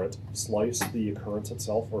before it, slice the occurrence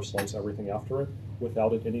itself, or slice everything after it,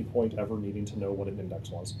 without at any point ever needing to know what an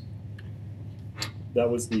index was.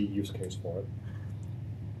 That was the use case for it.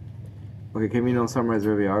 Okay, can we now summarize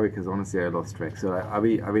where we are? Because honestly, I lost track. So are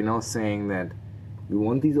we now saying that we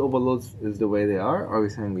want these overloads is the way they are, or are we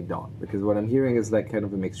saying we don't? Because what I'm hearing is like kind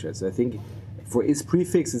of a mixture. So I think for is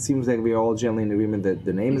prefix, it seems like we are all generally in agreement that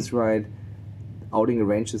the name is right, outing a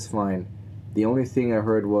range is fine. The only thing I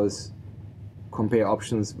heard was compare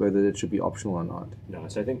options, whether it should be optional or not. No,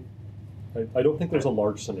 so I think I don't think there's a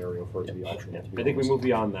large scenario for it to be optional. To be I think we honest. move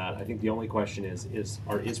beyond that. I think the only question is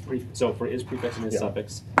so for is prefix and is Yeah.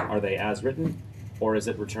 suffix, are they as written, or is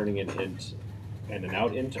it returning an int and an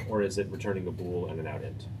out int, or is it returning a bool and an out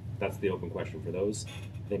int? That's the open question for those.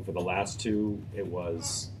 I think for the last two, it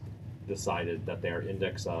was decided that they are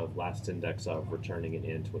index of, last index of, returning an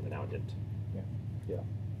int with an out int.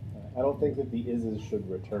 I don't think that the is's should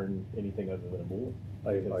return anything other than a bool.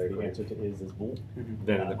 I Because the agree. answer to is bool.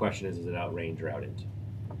 Then the question is it out range or out int?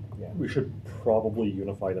 We should probably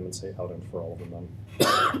unify them and say out int for all of them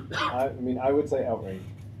then. I would say outrange.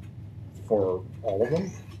 For all of them?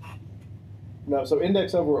 No, so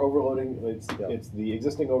index of we're overloading. Yeah. It's the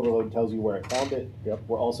existing overload tells you where it found it. Yep.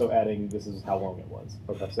 We're also adding this is how long it was.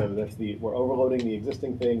 Okay. So we're overloading the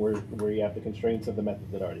existing thing where you have the constraints of the method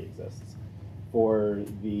that already exists. For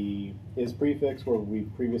the is prefix, where we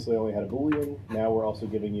previously only had a boolean, now we're also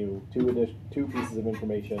giving you two pieces of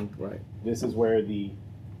information. Right. This is where the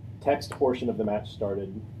text portion of the match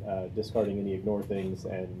started, discarding any ignore things,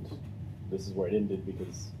 and this is where it ended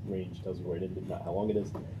because range tells you where it ended, not how long it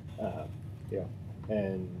is. Yeah.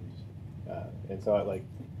 And so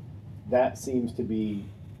that seems to be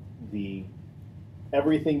the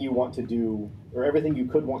everything you want to do, or everything you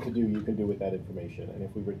could want to do, you can do with that information. And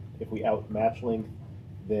if we out match length,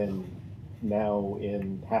 then now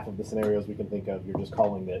in half of the scenarios we can think of, you're just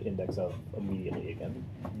calling the index of immediately again.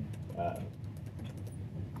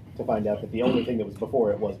 To find out that the only thing that was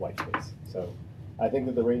before it was white space. So I think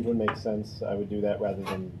that the range one makes sense. I would do that rather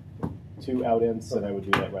than two out ints, and I would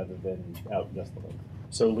do that rather than out just the length.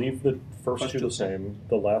 So leave the first two the same.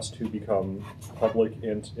 The last two become public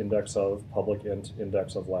int index of, public int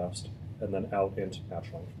index of last, and then out int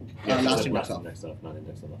match length. Yes, last last index of. index of, not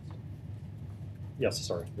index of last. Yes,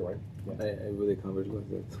 sorry, you're right. I really can't visualize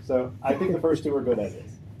that. So I think the first two are good as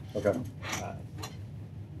is. Okay. Uh,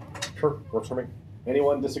 Sure, works for me.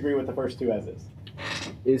 Anyone disagree with the first two as is?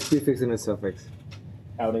 It's prefix and a suffix.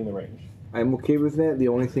 Outing the range. I'm okay with that. The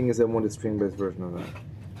only thing is I want a string-based version of that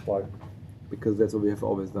Why? because that's what we have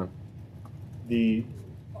always done.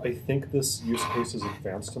 I think this use case is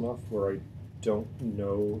advanced enough where I don't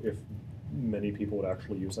know if many people would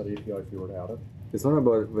actually use that API if you were to add it. It's not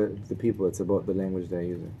about the people, it's about the language they're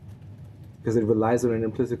using. Because it relies on an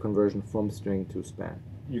implicit conversion from string to span.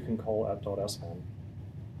 You can call at.span.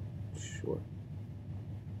 Sure.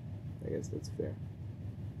 I guess that's fair.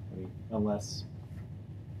 I mean, unless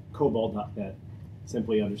Cobalt.net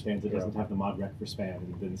simply understands it doesn't have the mod rec for span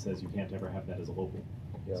and then says you can't ever have that as a local.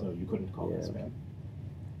 Yeah. So you couldn't call it span.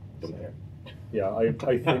 Don't care. Yeah, I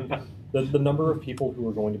think the number of people who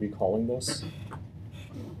are going to be calling this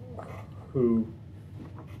who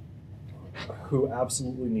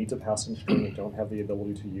absolutely need to pass in string and don't have the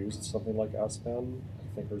ability to use something like span,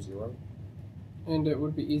 I think are zero. And it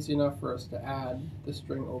would be easy enough for us to add the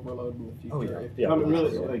string overload in the future. Oh, yeah. if- Yeah.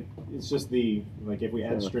 Really, like it's just the if we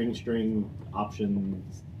add string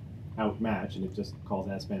options outmatch and it just calls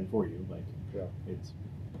span for you, like Yeah. it's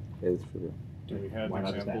It's true. Do we have Why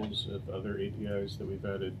not just examples of other APIs that we've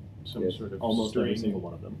added some Yes. sort of almost every string? single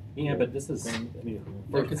one of them. Yeah, but this is, I mean,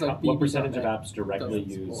 Yeah, 'cause, like, what percentage of BB.net apps directly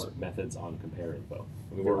doesn't use support. methods on compare info?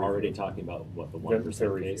 I mean, we're Very already few. talking about what the Very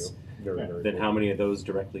 1% few. case. Very, Yeah. very Then few. how many of those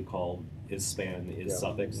directly call is span, is Yeah.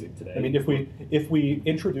 suffix today? I mean, if we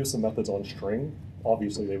introduce the methods on string,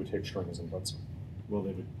 obviously they would take string as inputs. Well,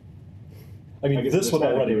 they would. I mean, guess this would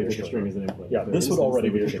statically already we be a take a string. string as an input. Yeah, For this would instance, already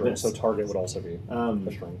they be a would take string, this. so target would also be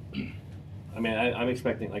a string. I mean, I'm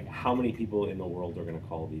expecting, like, how many people in the world are going to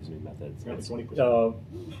call these new methods? Probably It's- 20%.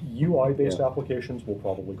 UI-based Yeah. applications will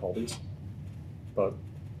probably call these, but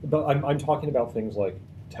I'm talking about things like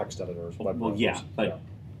text editors, web Well, browsers. yeah, but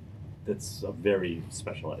that's a very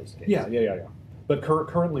specialized case. Yeah. But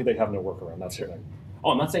currently they have no workaround. That's the thing.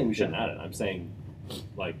 Oh, I'm not saying we shouldn't add it. I'm saying,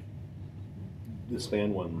 like, the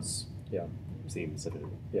span ones Yeah, seem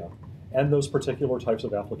sufficient. yeah. And those particular types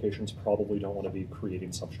of applications probably don't want to be creating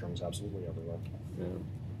substrings absolutely everywhere. Yeah.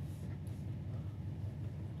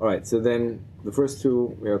 Alright, so then the first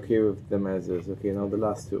two, we're okay with them as is. Okay, now the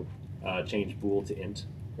last two. Change bool to int.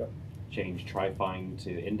 Yep. Change try find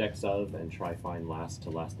to index of, and try find last to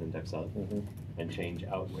last index of. Mhm. And change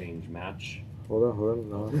outrange match. Hold on.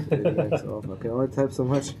 No, index of. I can only type so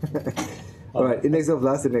much. Alright, index of,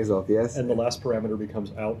 last index of, yes. And the last parameter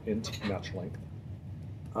becomes out int match length.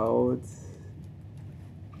 Out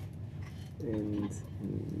and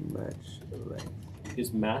match length.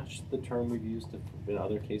 Is match the term we've used in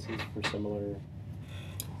other cases for similar?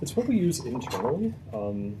 It's what we use internally.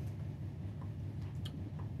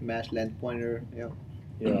 Match length pointer. Yeah.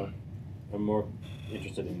 Yeah. I'm more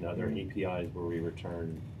interested in other APIs where we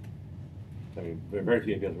return. I mean, there are very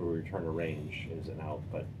few APIs where we return a range as an out,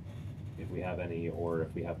 but if we have any, or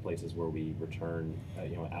if we have places where we return,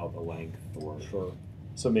 out a length, or Sure.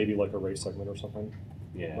 So maybe like array segment or something.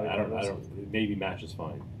 yeah, Like I don't, others. maybe match is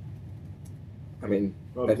fine. I mean,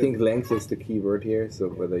 Well, I think length is the key word here, so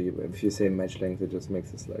whether if you say match length, it just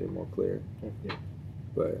makes it slightly more clear. Yeah.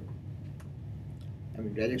 But I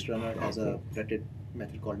mean, regex runner has a protected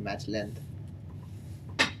method called match length.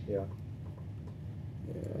 Yeah.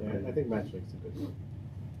 Yeah, I think match link's a good one.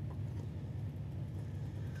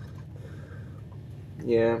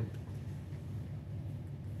 yeah,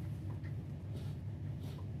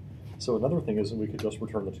 So another thing is that we could just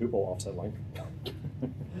return the tuple offset length.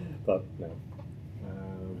 But no,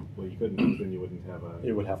 Well, you couldn't, because then you wouldn't have a.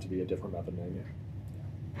 it would have to be a different method name.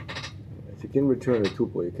 if you can return a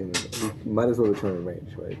tuple, you might as well return a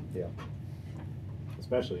range, right? Yeah.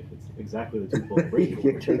 Especially if it's exactly the tuple range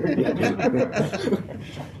will return.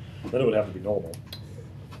 Then it would have to be nullable.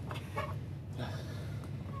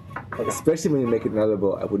 Okay. Especially when you make it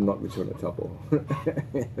nullable, I would not return a tuple.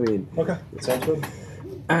 I mean, Okay. Sounds good.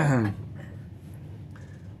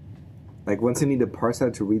 like once you need a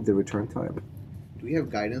parser to read the return type. Do we have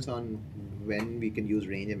guidance on when we can use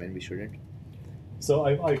range and when we shouldn't? So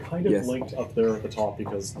I kind of Yes. linked up there at the top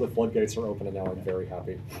because the floodgates are open and now I'm very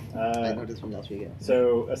happy. I noticed from last week. Yeah.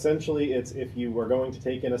 So essentially, it's if you were going to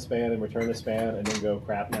take in a span and return a span, and then go,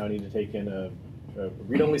 crap, now I need to take in a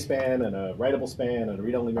read-only span and a writable span and a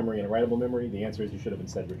read-only memory and a writable memory. The answer is you should have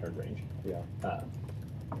instead returned range. Yeah.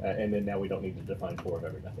 And then now we don't need to define 4 of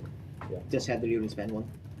every method. Just have the read and span one.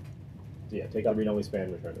 So yeah, take out read-only span,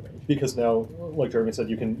 return the range. Because now, like Jeremy said,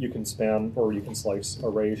 you can span or you can slice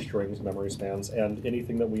arrays, strings, memory spans, and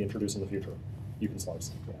anything that we introduce in the future, you can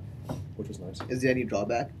slice. Yeah. Which is nice. Is there any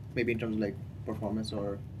drawback? Maybe in terms of like performance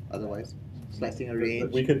or otherwise? Slicing a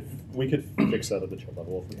range. We could fix that at the chip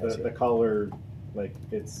level if we had The color, like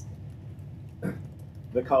it's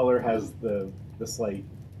the color has the the slight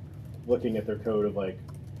looking at their code of like,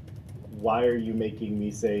 why are you making me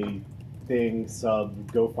say thing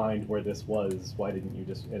sub go find where this was? Why didn't you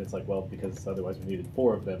just? And it's like, well, because otherwise we needed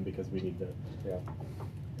 4 of them because we need to. Yeah.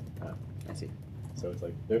 I see. So it's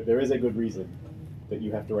like there is a good reason that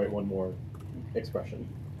you have to write one more expression.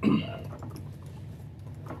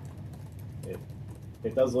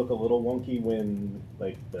 It does look a little wonky when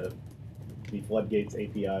like the Floodgates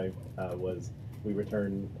API was we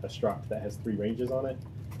return a struct that has 3 ranges on it,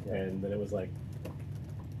 and then it was like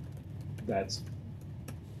that's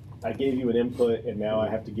I gave you an input and now I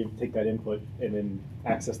have to take that input and then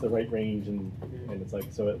access the right range and it's like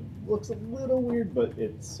so it looks a little weird, but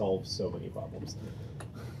it solves so many problems.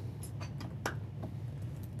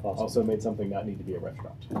 Awesome. Also made something not need to be a ref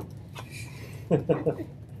struct.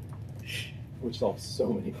 Which solves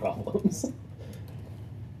so many problems.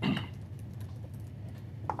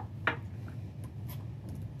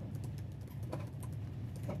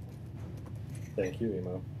 Thank you,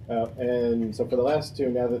 Emo. And so for the last 2,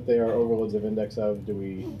 now that they are overloads of index of, do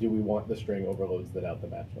we want the string overloads that out the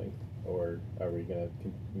match length, or are we going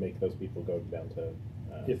to make those people go down to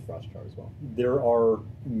Frost-Char as well? There are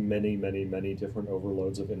many, many, many different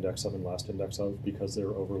overloads of index of and last index of because there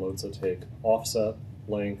are overloads that take offset,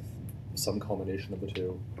 length, some combination of the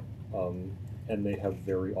two, and they have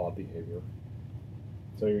very odd behavior.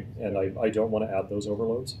 So I don't want to add those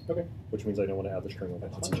overloads. Okay. Which means I don't want to add the string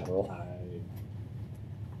overloads in general.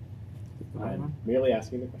 I'm merely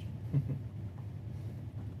asking the question.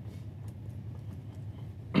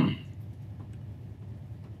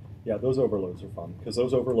 Yeah, those overloads are fun because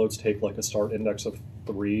those overloads take like a start index of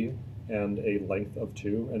 3 and a length of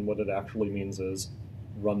 2, and what it actually means is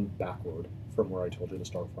run backward from where I told you to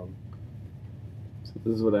start from. So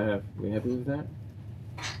this is what I have. Are you happy with that?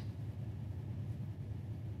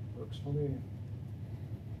 Works for me.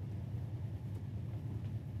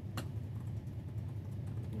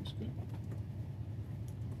 Looks good.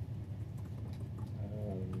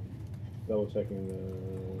 Double checking the.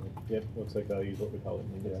 Yep, looks like I'll use what we call it.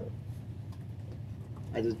 Yeah.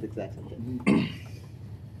 I just picked that something.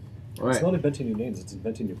 All right. It's not inventing new names, it's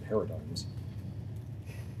inventing new paradigms.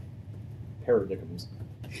 Paradigms.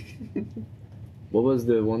 What was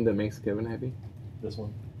the one that makes Kevin happy? This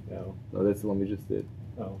one? No. No, that's the one we just did.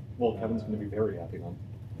 Oh. Well, Kevin's going to be very happy then.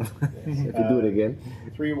 If you do it again.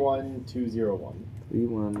 31201.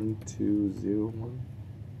 31201.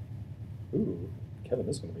 Ooh, Kevin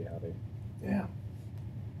is going to be happy. Yeah.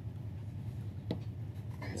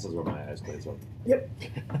 This is where my eyes glaze over. Yep.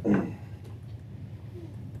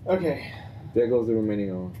 Okay. There goes the remaining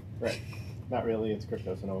hour. Right. Not really. It's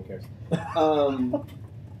crypto, so no one cares.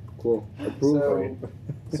 Cool. Approved.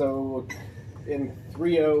 So in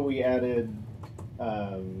 3.0 we added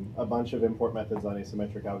a bunch of import methods on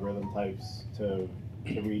asymmetric algorithm types to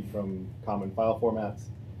read from common file formats,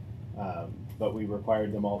 but we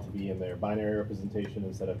required them all to be in their binary representation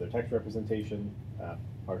instead of their text representation,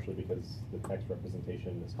 partially because the text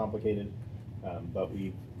representation is complicated, but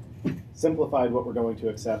we simplified what we're going to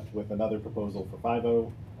accept with another proposal for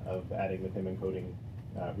 5.0 of adding the PIM encoding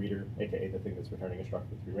reader, aka the thing that's returning a struct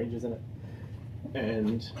with 3 ranges in it.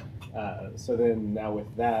 And so then now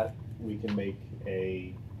with that, we can make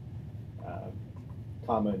a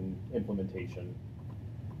common implementation.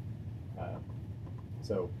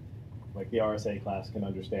 So like the RSA class can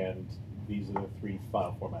understand these are the 3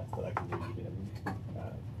 file formats that I can read and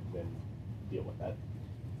then deal with that.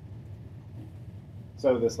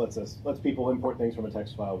 So this lets people import things from a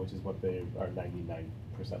text file, which is what they are 99%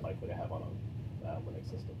 likely to have on a Linux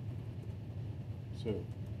system. So,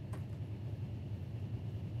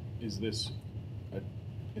 is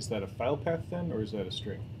that a file path then, or is that a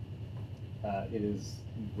string? It is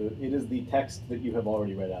the text that you have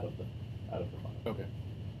already read out of the file. Okay.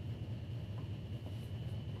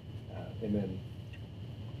 And then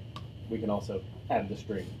we can also add the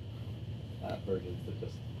string versions that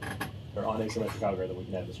just, or on asymmetric algorithm, we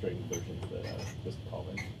can add the string versions that just call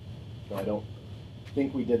in. So I don't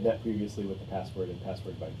think we did that previously with the password and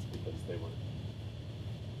password bytes because they were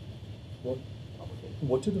complicated.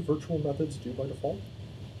 What do the virtual methods do by default?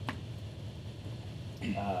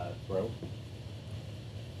 Throw.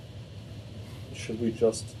 Should we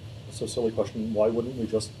just, so silly question, why wouldn't we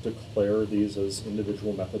just declare these as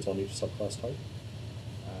individual methods on each subclass type?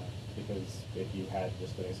 Because if you had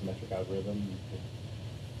just an asymmetric algorithm,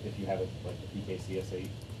 if you have it like the PKCS8,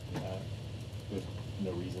 there's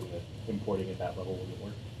no reason that importing at that level wouldn't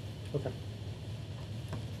work. Okay.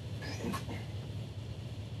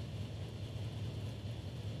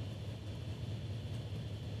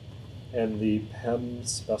 And the PEM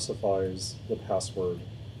specifies the password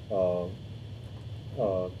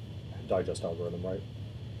digest algorithm, right?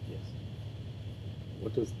 Yes.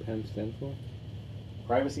 What does PEM stand for?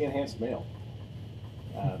 Privacy enhanced mail.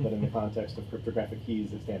 But in the context of cryptographic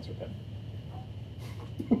keys, it stands for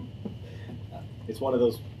PIM. It's one of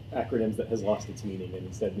those acronyms that has lost its meaning and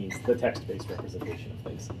instead means the text-based representation of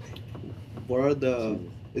things. What are the?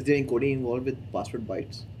 Is there encoding involved with password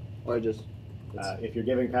bytes, or just? If you're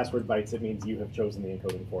giving password bytes, it means you have chosen the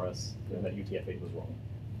encoding for us and that UTF-8 was wrong.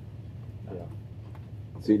 Yeah.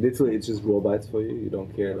 So literally, it's just raw bytes for you. You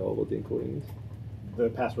don't care at all what the encoding is. The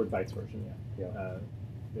password bytes version, yeah.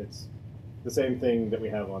 It's the same thing that we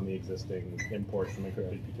have on the existing import from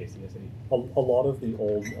encrypted PKCSA. A lot of the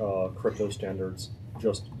old crypto standards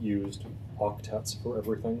just used octets for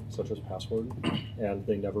everything, such as password, and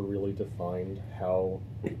they never really defined how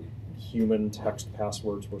human text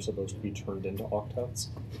passwords were supposed to be turned into octets.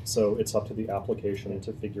 So it's up to the application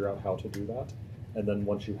to figure out how to do that. And then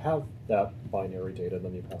once you have that binary data,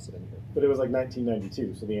 then you pass it in here. But it was like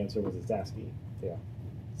 1992, so the answer was it's ASCII. Yeah.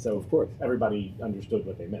 So Of course. everybody understood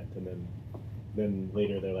what they meant, and then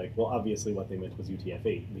later they're like, well, obviously what they meant was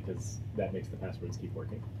UTF-8 because that makes the passwords keep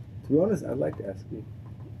working. To be honest, I liked ASCII.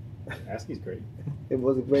 ASCII's great. It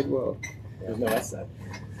was a great world. There's no S set.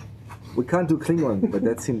 We can't do Klingon, but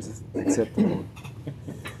that seems acceptable.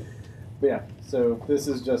 But yeah, so this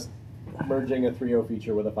is just merging a 3.0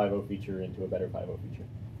 feature with a 5.0 feature into a better 5.0 feature.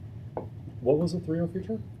 What was the 3.0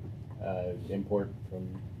 feature? Import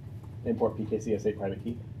PKCSA private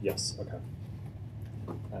key. Yes, okay.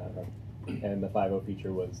 And the 5.0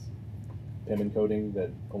 feature was PIM encoding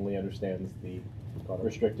that only understands the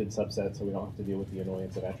restricted subset, so we don't have to deal with the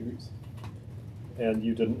annoyance of attributes. And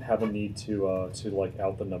you didn't have a need to like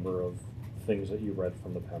out the number of things that you read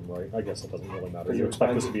from the PEM, right? I guess it doesn't really matter. Because You you expect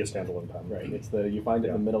find this it- to be a standalone PEM. Right. It's you find it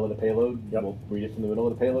in the middle of the payload. Yep. We'll read it from the middle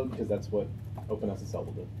of the payload because that's what OpenSSL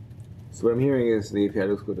will do. So what I'm hearing is the API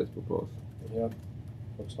looks good as proposed. Yeah,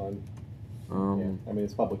 looks fine. Yeah. I mean,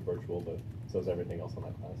 it's public virtual, but so is everything else on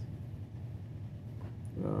that class.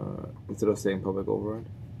 Instead of saying public override.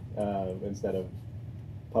 Instead of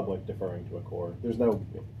public deferring to a core, there's no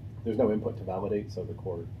input to validate, so the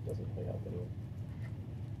core doesn't really help anyway.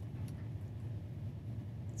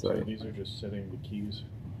 So Sorry. these are just setting the keys.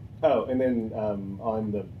 Oh, and then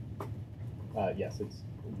on the yes, it's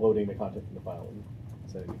loading the content from the file and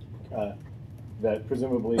setting the key. That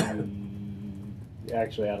presumably,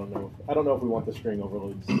 actually, I don't know if we want the string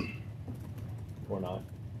overloads or not.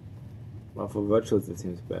 Well, for virtuals it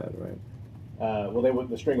seems bad, right? Well,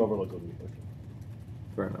 the string overloads wouldn't be pushed.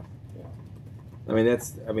 Fair enough.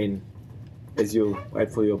 Yeah. I mean, as you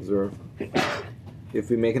rightfully observe, if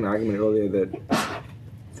we make an argument earlier that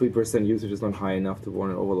 3% usage is not high enough to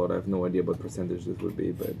warrant an overload, I have no idea what percentage this would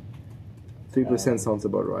be, but 3% sounds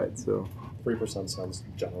about right, so. 3% sounds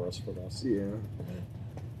generous for this. Yeah.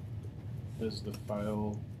 Does the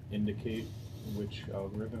file indicate which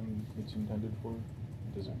algorithm it's intended for?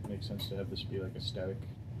 Does it make sense to have this be like a static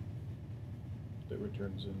that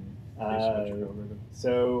returns in asymmetric algorithm?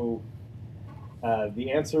 So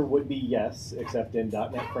the answer would be yes, except in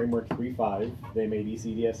 .NET Framework 3.5, they made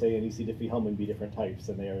ECDSA and ECDiffy-Hellman be different types,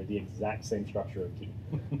 and they are the exact same structure of key.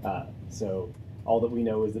 So all that we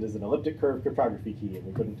know is it is an elliptic curve cryptography key, and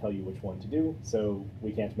we couldn't tell you which one to do, so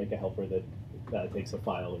we can't make a helper that takes a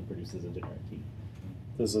file and produces a generic key.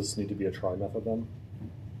 Does this need to be a try method then?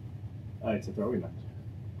 It's a throwing method.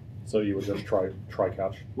 So you would just try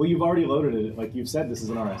catch? Well, you've already loaded it. Like you've said, this is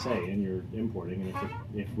an RSA, and you're importing.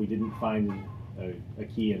 And if we didn't find a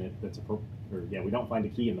key in it that's we don't find a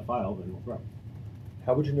key in the file, then we'll throw.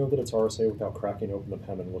 How would you know that it's RSA without cracking open the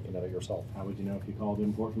PEM and looking at it yourself? How would you know if you called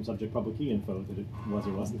import from subject public key info that it was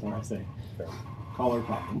or wasn't RSA? Fair. Caller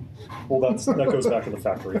problem. Well, that goes back to the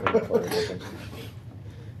factory thing that Claire mentioned.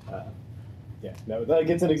 Yeah, no, like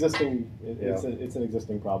it's an existing Yeah. it's an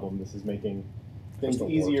existing problem. This is making things Just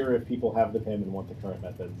don't easier if people have the PIM and want the current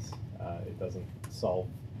methods. It doesn't solve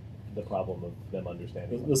the problem of them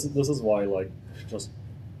understanding. This is why, like, just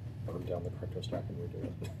burn down the crypto stack and redo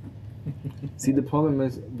it. See, the problem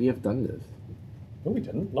is we have done this. No, we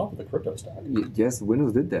didn't. Not with the crypto stack. Yes,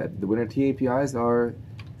 Windows did that. The WinRT APIs are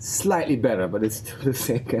slightly better, but it's still the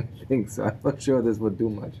same kind of thing, so I'm not sure this would do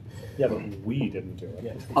much. Yeah, but we didn't do it.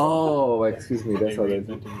 Yeah. Oh, excuse me, that's how they...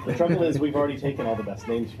 The trouble is we've already taken all the best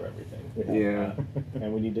names for everything. We have, Yeah.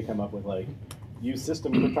 and we need to come up with use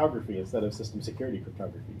system cryptography instead of system security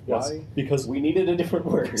cryptography. Yes, Why? because We needed a different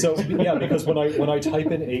word. So yeah, because when I type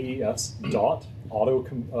in AES dot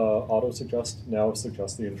auto suggest now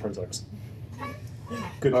suggests the intrinsics.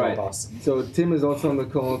 Good All job, right. boss. So Tim is also on the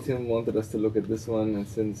call. Tim wanted us to look at this one, and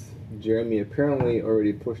since Jeremy apparently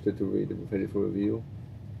already pushed it to read it ready for review,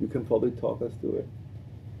 you can probably talk us through it.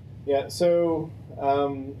 Yeah, so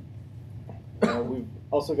we've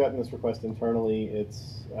also gotten this request internally.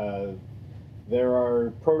 It's there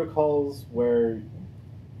are protocols where,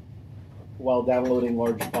 while downloading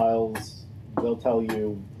large files, they'll tell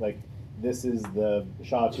you like this is the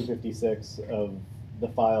SHA-256 of the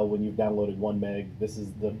file when you've downloaded 1 meg. This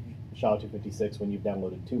is the SHA-256 when you've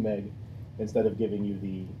downloaded 2 meg, instead of giving you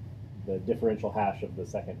the differential hash of the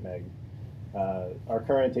second meg. Our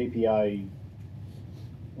current API,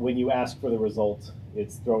 when you ask for the result,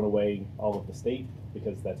 it's thrown away all of the state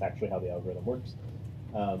because that's actually how the algorithm works.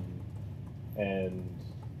 And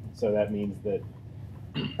so that means that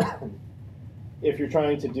if you're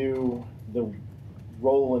trying to do the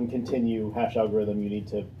roll and continue hash algorithm, you need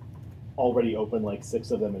to already open like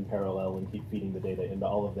 6 of them in parallel and keep feeding the data into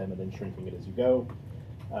all of them and then shrinking it as you go.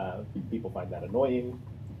 People find that annoying,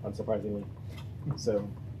 unsurprisingly. So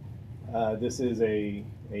this is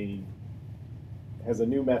has a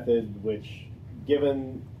new method which,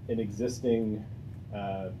 given an existing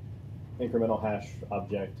incremental hash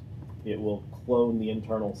object, it will clone the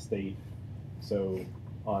internal state. So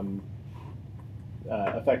on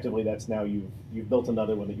effectively, that's now you've built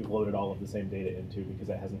another one that you've loaded all of the same data into because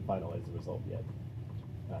it hasn't finalized the result yet.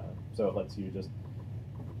 So it lets you just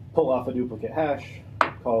pull off a duplicate hash,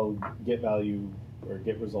 call get value or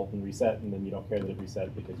get result and reset, and then you don't care that it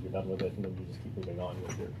reset because you're done with it, and then you just keep moving on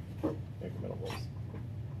with your incremental rolls.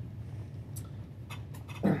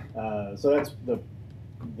 So that's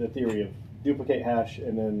the theory of duplicate hash,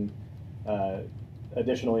 and then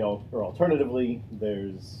additionally or alternatively,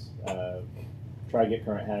 there's try get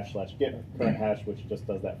current hash / get current hash, which just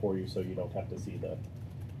does that for you, so you don't have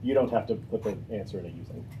to put the answer in a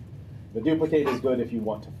using. The duplicate is good if you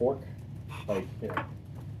want to fork, like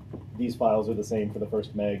these files are the same for the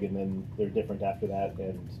first meg, and then they're different after that,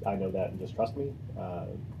 and I know that, and just trust me.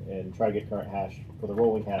 And try get current hash for the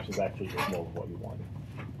rolling hash is actually just more of what you want.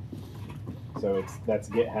 So that's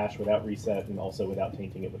get hash without reset and also without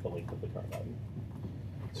tainting it with the length of the current value.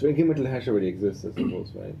 So incremental hash already exists, I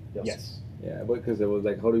suppose, right? Yes. Yeah, because it was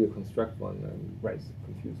like, how do you construct one? And Right.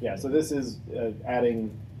 Confused. Yeah, so this is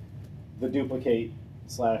adding the duplicate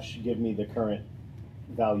 / give me the current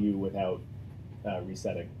value without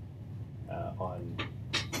resetting on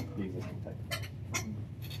the existing type.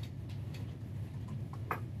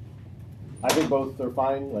 I think both are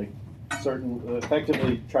fine. Like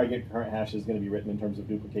effectively, try get current hash is going to be written in terms of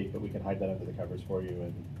duplicate, but we can hide that under the covers for you,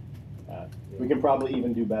 and we can probably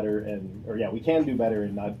even do better, we can do better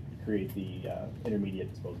and not create the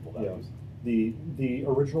intermediate disposable values. The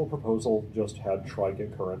original proposal just had try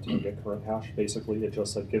get current and get current hash. Basically, it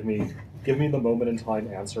just said give me the moment in time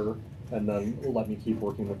answer, and then let me keep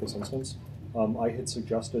working with this instance. I had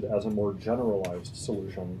suggested as a more generalized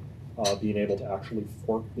solution being able to actually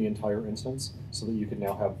fork the entire instance so that you can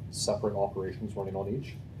now have separate operations running on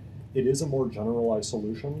each. It is a more generalized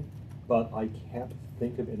solution, but I can't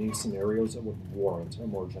think of any scenarios that would warrant a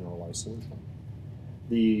more generalized solution.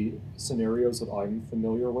 The scenarios that I'm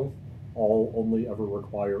familiar with all only ever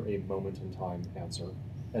require a moment in time answer,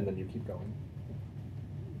 and then you keep going.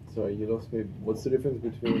 Sorry, you lost me. What's the difference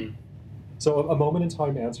between? So a moment in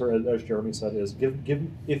time answer, as Jeremy said, is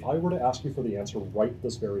if I were to ask you for the answer right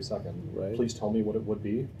this very second, Right. Please tell me what it would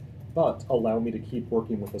be, but allow me to keep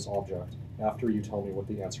working with this object after you tell me what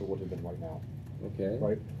the answer would have been right now. Okay.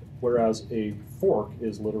 Right? Whereas a fork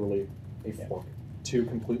is literally a fork. 2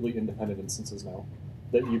 completely independent instances now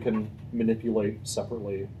that you can manipulate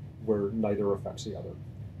separately where neither affects the other.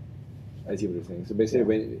 I see what you're saying. So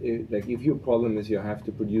basically, if your problem is you have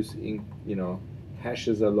to produce,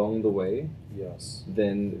 hashes along the way, Yes.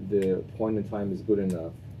 then the point in time is good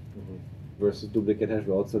enough. Mm-hmm. Versus duplicate hash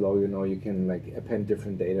will also allow you can append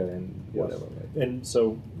different data and whatever. Yes. Right? And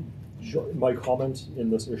so my comment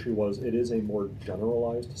in this issue was it is a more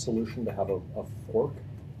generalized solution to have a fork,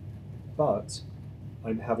 but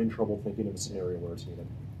I'm having trouble thinking of a scenario where it's needed.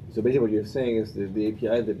 So basically what you're saying is that the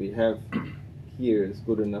API that we have here is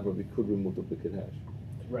good enough, but we could remove duplicate hash.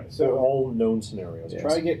 Right. So So all known scenarios. Yeah.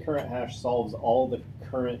 try get current hash solves all the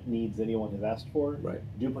current needs anyone has asked for. Right.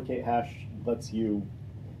 Duplicate hash lets you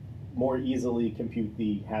more easily compute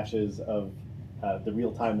the hashes of the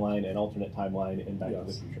real timeline and alternate timeline in Back to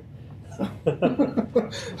the Yes. Future.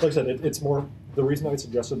 Like I said, it's more. The reason I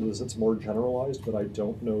suggested it is it's more generalized, but I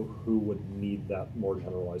don't know who would need that more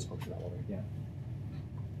generalized functionality. Yeah.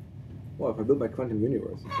 Well, if I build my quantum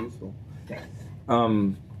universe, it's useful.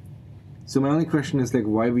 So my only question is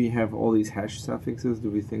why we have all these hash suffixes? Do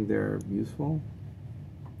we think they're useful?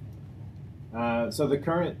 So the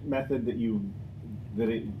current method that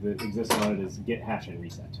exists on it is get hash and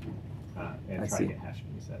reset, and I try see. get hash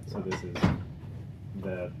and reset. So this is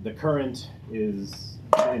the current is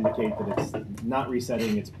to indicate that it's not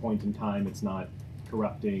resetting its point in time, it's not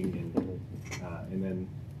corrupting, and then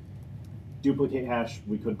duplicate hash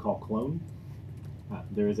we could call clone.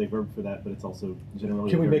 There is a verb for that, but it's also generally.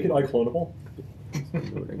 Can we make it iClonable?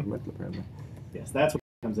 Yes, that's what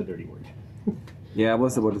becomes a dirty word. Yeah, I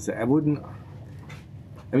was about to say I wouldn't.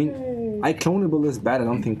 I mean, iClonable is bad. I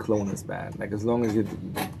don't think clone is bad. Like as long as you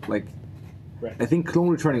like. Right. I think clone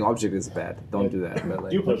returning object is bad. Don't do that. But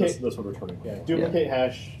like, Duplicate. That's what returning. Yeah, duplicate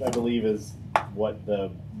hash, I believe, is what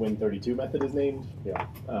the Win32 method is named. Yeah.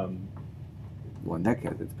 well, in that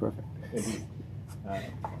case, it's perfect.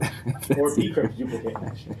 Or decrypt duplicate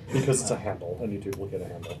hash. Because it's a handle, and you duplicate a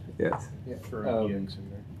handle. Yes. Yeah, for Um, EX in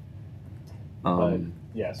there. But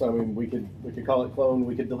yeah, so I mean, we could call it clone.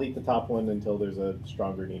 We could delete the top one until there's a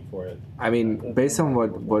stronger need for it. I mean, based on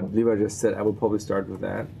what Levi just said, I would probably start with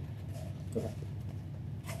that. Okay.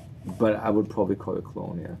 But I would probably call it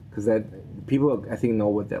clone, yeah, because that people I think know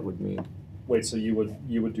what that would mean. Wait, so you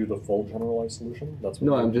would do the full generalized solution? That's what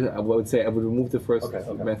No, you- I would say I would remove the first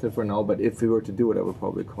Okay. method for now. But if we were to do it, I would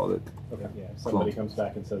probably call it. Okay. Yeah, if somebody Clone. comes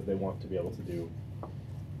back and says they want to be able to do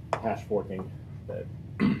hash forking, that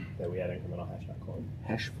we add incremental hash dot clone.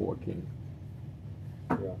 Hash forking.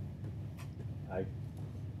 Yeah.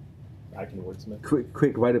 I can wordsmith.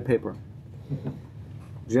 Quick, write a paper.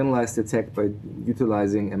 Generalized attack by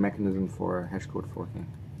utilizing a mechanism for hash code forking.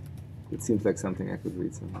 It seems like something I could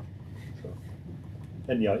read somehow. Sure.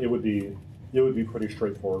 And yeah, it would be pretty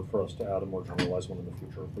straightforward for us to add a more generalized one in the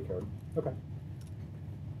future if we cared. Okay.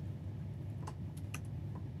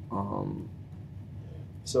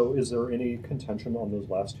 So is there any contention on those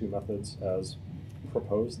last two methods as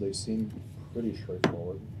proposed? They seem pretty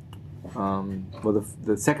straightforward. Well,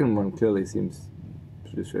 the second one clearly seems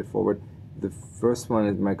pretty straightforward. The first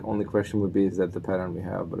one, my only question would be, is that the pattern we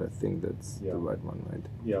have? But I think that's Yeah. the right one, right?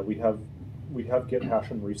 Yeah, we have get hash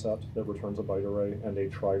and reset that returns a byte array, and a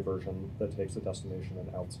try version that takes a destination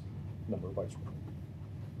and outs number of bytes.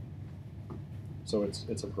 So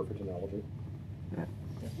it's a perfect analogy. Yeah.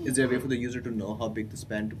 Is there a way for the user to know how big the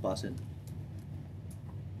span to pass in?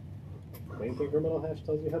 I think incremental hash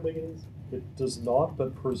tells you how big it is. It does not,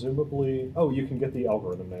 but presumably, oh, you can get the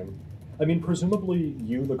algorithm name. I mean, presumably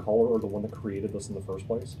you, the caller, are the one that created this in the first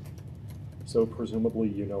place. So presumably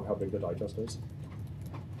you know how big the digest is.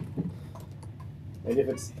 And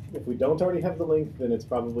if we don't already have the link, then it's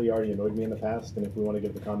probably already annoyed me in the past. And if we want to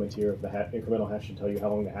give the comment here, if the incremental hash should tell you how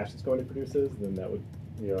long the hash it's going to produce is, then that would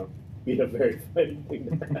be a very exciting thing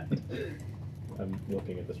to add. I'm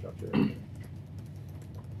looking at the structure.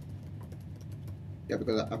 Yeah,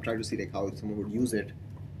 because I'm trying to see like how someone would use it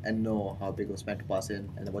and know how big of a span to pass in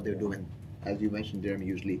and what they're doing. As you mentioned, Jeremy,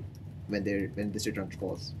 usually when this return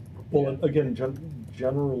false. Well, again,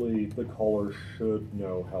 generally the caller should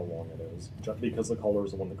know how long it is, because the caller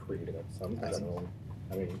is the one that created it. So generally,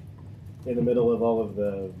 I mean, in the middle of all of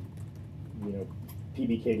the,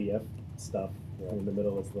 PBKDF stuff, in the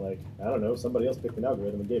middle it's like, I don't know, somebody else picked an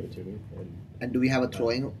algorithm and gave it to me. And do we have a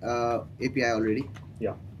throwing API already?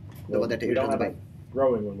 Yeah. The one that we don't returns have byte. a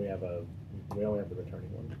throwing one. We only have the returning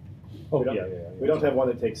one. Oh, we don't, yeah. We don't have one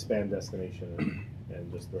that takes span destination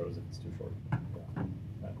and just throws if it's too short.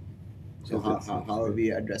 So how are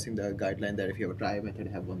we addressing the guideline that if you have a try method,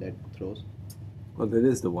 have one that throws? Well, that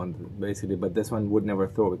is the one basically, but this one would never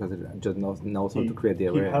throw because it just knows how to create the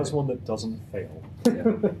array. He has one that doesn't fail.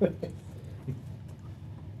 Yeah.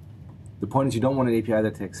 The point is you don't want an API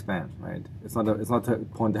that takes span, right? It's not the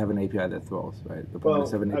point to have an API that throws, right? The point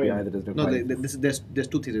is to have an API that doesn't No, require. there's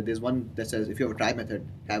two things. There's one that says if you have a try method,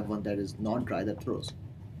 have one that is non-try that throws.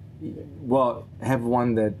 Well, have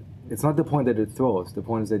one that it's not the point that it throws. The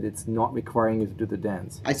point is that it's not requiring you to do the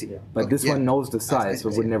dance. I see. Yeah. But this one knows the size,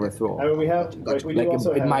 but would never throw. I mean, we have Gotcha. we do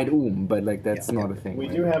also it have, might but like that's not a thing. We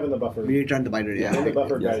right? do have in the buffer. We return the binary. Yeah. In the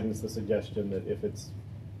buffer Yes. guidance, the suggestion that if it's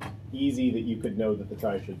easy that you could know that the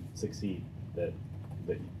try should succeed, that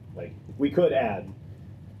like we could add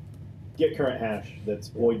get current hash that's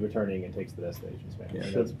void returning and takes the destination span. Yeah,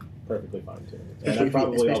 That's perfectly fine too. And I Especially,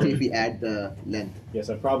 probably if we add the length. yes,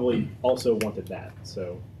 I probably also wanted that.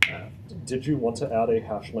 So Did you want to add a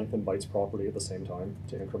hash length and bytes property at the same time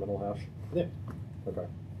to incremental hash? yeah, Okay.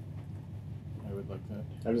 I would like that.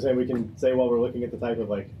 I'm just saying we can say while we're looking at the type of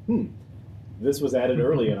like, this was added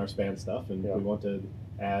early in our span stuff, and Yeah. we want to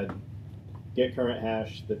add get current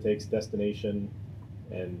hash that takes destination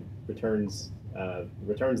and returns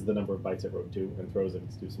the number of bytes it wrote to and throws if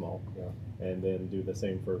it's too small. Yeah. And then do the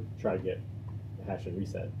same for try get hash and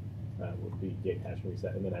reset. Would be get hash and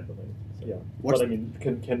reset and then add the link. So. Yeah. What's But I mean,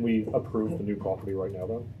 can we approve the new property right now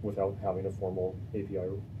though, without having a formal API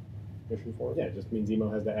issue for it. Yeah, it just means Emo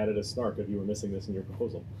has to add it as snark if you were missing this in your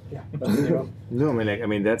proposal. Yeah. No, I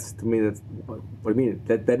mean, that's to me. That's what I mean.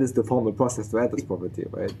 That is the formal process to add this property,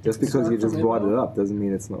 right? Just because you just brought it up doesn't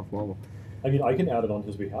mean it's not formal. I mean, I can add it on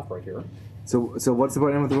his behalf right here. So what's the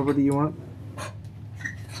name of the property you want?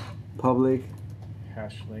 Public.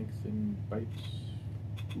 Hash length in bytes.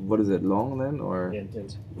 What is it? Long then or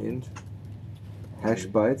Int. int? Hash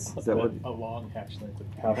bytes. Is that what? A long hash length.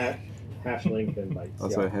 Hash length in bytes. Oh,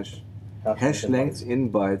 Yeah. sorry. Hash in length bytes. in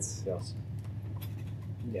bytes. Yes.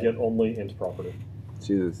 Yeah. Get only int property.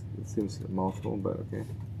 Jesus, it seems a mouthful, but okay.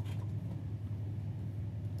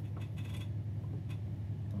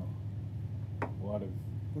 A lot of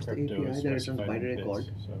What's the crypto API is that returns specified in binary bits,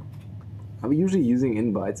 code? so Are we usually using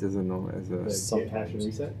in bytes as a The get hash and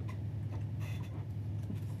reset.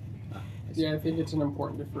 Yeah, I think it's an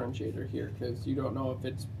important differentiator here because you don't know if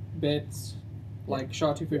it's bits, like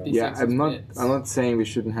SHA-256 Yeah, is I'm bits. not saying we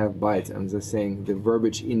shouldn't have bytes. I'm just saying the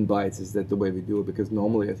verbiage in bytes is that the way we do it because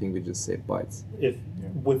normally I think we just say bytes. If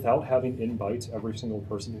without having in bytes, every single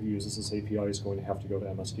person who uses this API is going to have to go to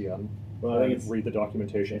MSDN Well, I think and it's read the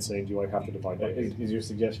documentation saying, do I have to divide by 8? Is your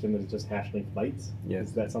suggestion that it's just hash length bytes? Yes.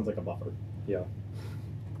 'Cause that sounds like a buffer. Yeah.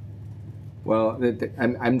 Well,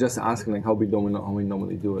 I'm just asking like how we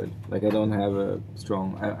normally do it. Like I don't have a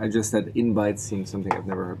strong. I just said in bytes seems something I've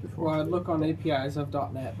never heard before. Well, I'd look on APIs of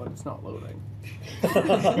 .NET, but it's not loading.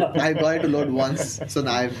 I tried to load once, so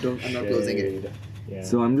now I'm not closing it. Shade. Yeah.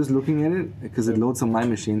 So I'm just looking at it because it loads on my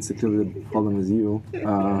machine. So clearly the problem is you. We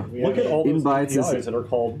Look have- at all In those bytes is- APIs that are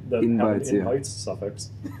called that in have bytes, an in yeah. bytes suffix.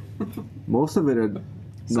 Most of it are not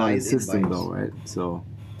in Size in system bytes. though, right? So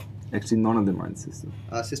actually none of them are in system.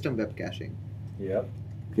 System web caching. Yep.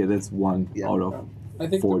 Okay, that's one Yeah. out of I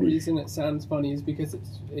think 40. the reason it sounds funny is because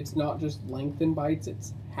it's not just length in bytes,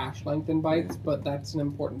 it's hash length in bytes, but that's an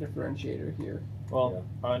important differentiator here. well,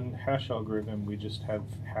 on hash algorithm we just have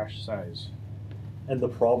hash size. And the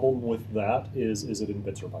problem with that is it in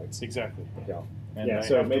bits or bytes? Exactly. Yeah. And yeah, I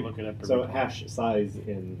so have maybe to look it up. so every time. hash size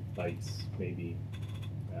in bytes maybe.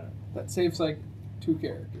 That saves like 2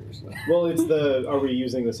 characters. Well, it's the are we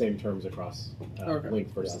using the same terms across Okay.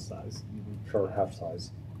 length versus size? Sure, hash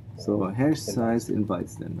size. So hash size in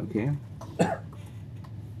bytes then, okay?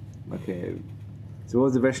 Okay. So what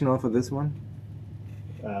was the rationale for this one?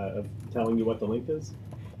 Of telling you what the length is.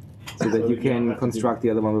 So that you don't can have to construct the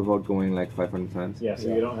other one without going like 500 times? Yeah, so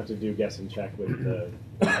Yeah. you don't have to do guess and check with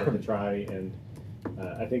with the try. And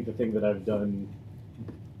I think the thing that I've done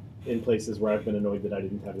in places where I've been annoyed that I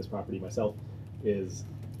didn't have this property myself is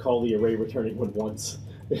call the array returning one once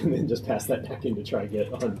and then just pass that back into try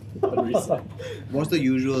get on reset. What's the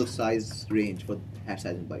usual size range for hash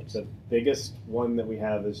size in bytes? The biggest one that we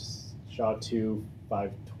have is SHA-2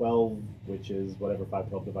 512, which is whatever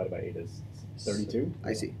 512 divided by 8 is. 32?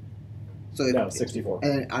 I see. So No, 64.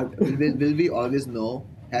 And will we always know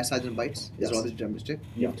hash size in bytes? Is Yes. it always deterministic?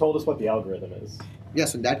 You've told us what the algorithm is.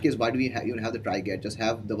 Yes. In that case, why do we even have the try get? Just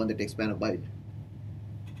have the one that takes span of byte.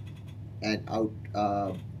 And out.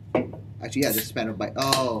 Actually, yeah, just span of byte.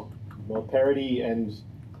 Oh, Well, parity and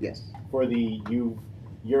yes. for the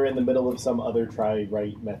you're in the middle of some other try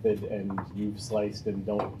write method and you've sliced and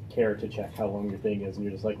don't care to check how long your thing is and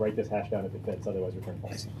you're just like write this hash down if it fits, otherwise return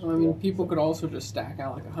false. I mean, people could also just stack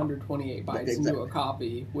out like 128 bytes into Exactly. a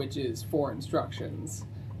copy, which is 4 instructions.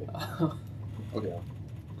 Okay.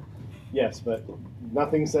 Yes, but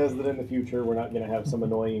nothing says that in the future we're not going to have some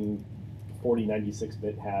annoying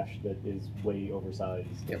 4096-bit hash that is way oversized.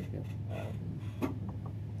 Yep. Yep.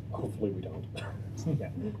 Hopefully we don't. Yeah.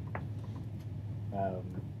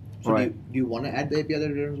 So Right. do you want to add the API that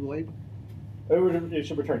returns void? It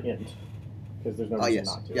should return int because there's no reason Yes.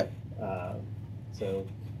 not to. Yep. So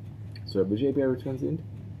So which API returns int?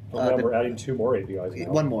 Well, now the- we're adding 2 more APIs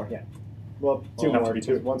now. One more. Yeah. well, Well, two have more. to be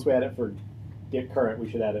two. Because once we add it for get current, we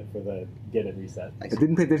should add it for the get and reset. I I see.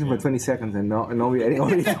 didn't pay attention for 20 seconds and now we're adding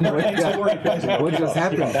already some more API. What just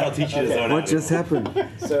happened? That'll teach you to zone What out. just happened?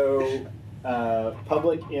 So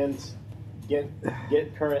public int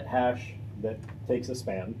get current hash that takes a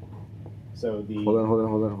span. So the Hold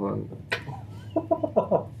on.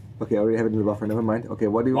 Okay, I already have it in the buffer. Never mind. Okay,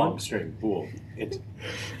 what do you Long want? string, bool. It.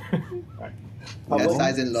 Hash public,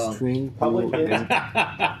 size in long. String. public int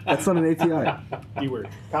That's not an API. Keyword.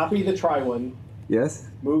 copy the try one, Yes?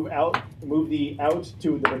 move the out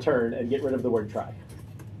to the return and get rid of the word try.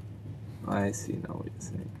 I see now what you're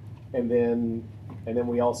saying. And then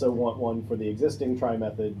we also want one for the existing try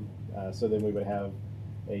method. So then we would have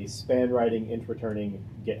a span writing, int returning,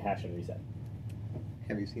 get hash and reset.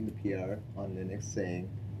 Have you seen the PR on Linux saying,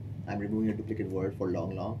 "I'm removing a duplicate word for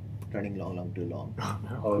long, turning long to long"?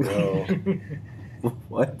 Oh no.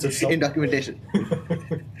 What? To some- in documentation.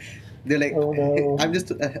 They're like, Oh, no.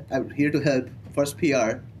 I'm here to help. First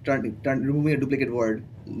PR, removing a duplicate word,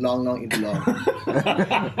 long into long.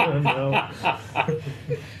 Oh, no.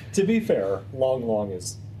 To be fair, long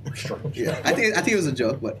is strange. Yeah, I think it was a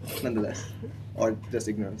joke, but nonetheless, or just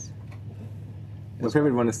ignorance. My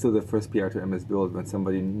favorite one is still the first PR to MS Build when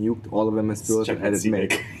somebody nuked all of MS Build Check and added and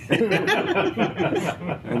make.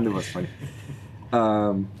 And it was funny.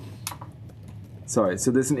 Sorry,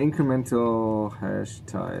 so there's an incremental hash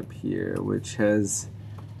type here, which has.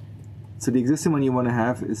 So the existing one you want to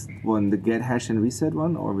have is the get hash and reset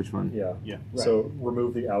one, or which one? Yeah. Yeah. So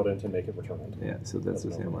remove the out int and make it return int. Yeah, so that's the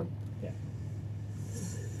That's same normal. one.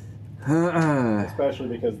 Yeah. Especially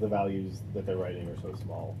because the values that they're writing are so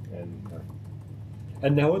small,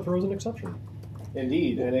 And now it throws an exception.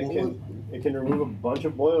 indeed, and it can remove a bunch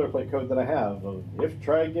of boilerplate code that I have of if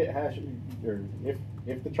try get hash or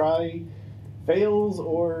if the try fails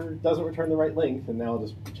or doesn't return the right length, and now I'll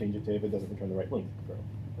just change it to if it doesn't return the right length. But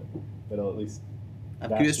it'll at least. I'm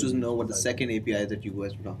that's curious to the know what the design. second API that you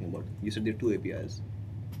guys were talking about. You said there are two APIs.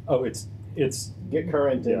 Oh, it's Get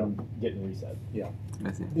current and Yeah. get and reset. yeah.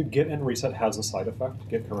 I see. Get and reset has a side effect.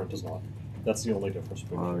 Get current does not. That's the only difference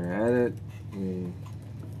between While the we're at it, we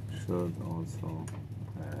should also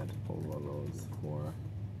add overloads for.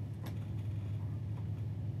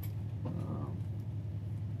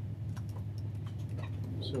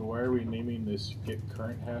 So why are we naming this get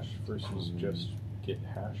current hash versus just get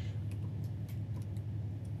hash?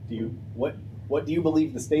 What do you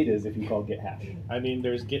believe the state is if you call get hash? I mean,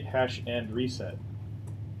 there's get hash and reset.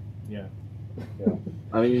 Yeah.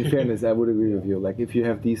 I mean, in fairness, I would agree with you. Like, if you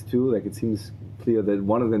have these two, like, it seems clear that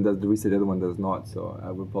one of them does the reset, the other one does not. So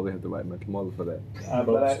I would probably have the right mental model for that.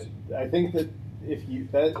 But I think that if you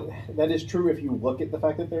that is true if you look at the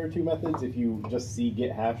fact that there are two methods. If you just see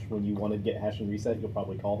get hash when you want to get hash and reset, you'll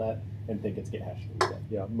probably call that and think it's get hash and reset.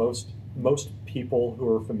 Yeah, most people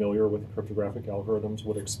who are familiar with cryptographic algorithms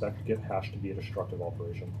would expect get hash to be a destructive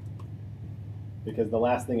operation. Because the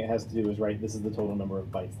last thing it has to do is write, this is the total number of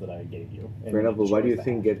bytes that I gave you. And Fair enough, it but why do you destroys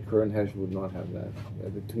the think hash. get current hash would not have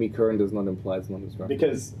that? To me, current does not imply it's non-destructive.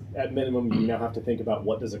 Because at minimum, you now have to think about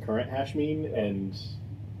what does a current hash mean, and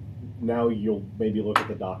now you'll maybe look at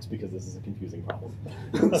the docs because this is a confusing problem.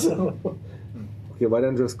 So, Okay, why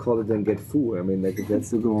don't you just call it then get foo? I mean, like, if that's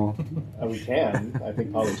the goal. we can. I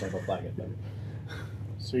think Polycheck will flag it then.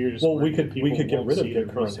 So you're just Well, we worried that could people get won't rid of see get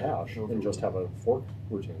the current reset hash and overload. just have a fork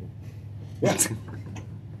routine.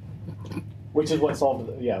 Which is what solved.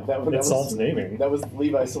 That It was solves naming. That was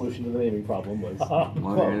Levi's solution to the naming problem. Was What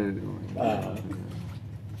well, are you doing?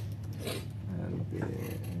 And the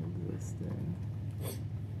existing.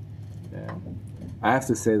 Yeah. I have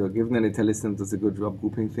to say though, given that IntelliSystem does a good job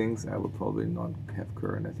grouping things, I would probably not have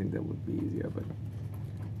current. I think that would be easier, but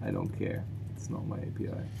I don't care. It's not my API.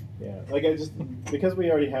 yeah, like I just because we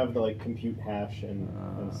already have the compute hash and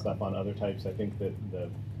stuff on other types. I think that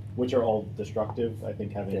which are all destructive. I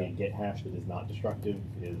think having a get hash that is not destructive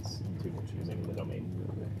is too confusing in the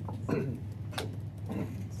domain.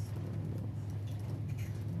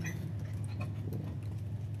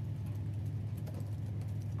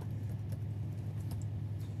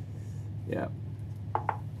 Yeah.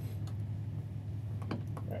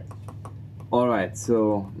 Right. All right.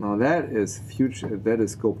 So now that is future. That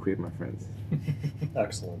is scope creep, my friends.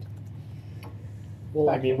 Excellent. Well,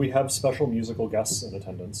 I mean, we have special musical guests in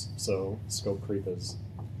attendance, so scope creep is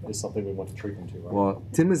something we want to treat them to, right? Well,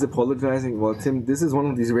 Tim is apologizing. Well, Tim, this is one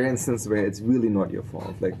of these rare instances where it's really not your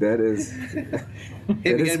fault. Like that is. Hey, we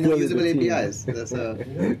that is get more clearly the usable team. APIs. That's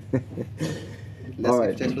less All right.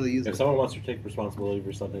 access for the user. If someone wants to take responsibility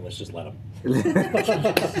for something, let's just let them.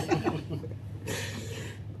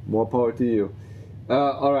 More power to you.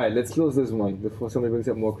 All right, let's close this one before somebody brings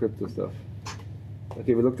up more crypto stuff.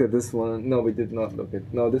 Okay, we looked at this one. No, we did not look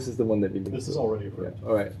at. No, this is the one that we looked This is at. already Yeah. approved.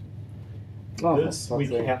 All right. Oh, This for we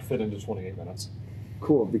fuck's sake. can't fit into 28 minutes.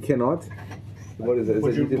 Cool. We cannot. What is it? Is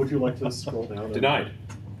Would it you, did- would you like to scroll down? and- Denied.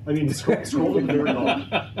 I mean, scroll to the very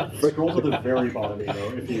bottom. Scroll to the very bottom,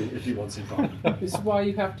 if you want some time. This is why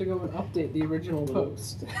you have to go and update the original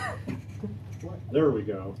post. There we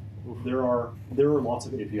go. There are lots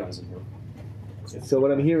of APIs in here. So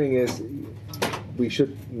what I'm hearing is we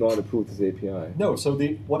should not approve this API. No, so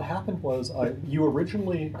what happened was you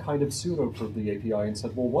originally kind of pseudo-proved the API and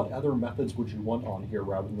said, well, what other methods would you want on here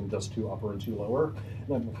rather than just 2 upper and 2 lower?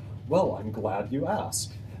 And I'm like, well, I'm glad you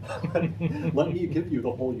asked. Let me give you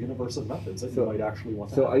the whole universe of methods that you So- might actually want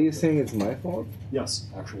to So have. are you saying it's my fault? Yes,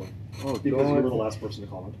 actually. Oh, Because you were the God. last person to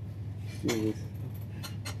comment. Jesus.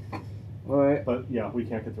 All right. But yeah, we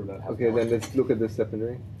can't get through that. half Okay, hour. then let's look at this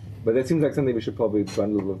secondary. But that seems like something we should probably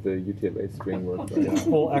bundle with the UTF-8 string work. Right? Yeah.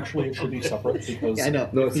 Well, actually, it should be separate because Yeah, I know.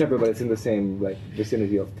 No, it's separate, but it's in the same like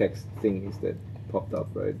vicinity of text thingies that popped up,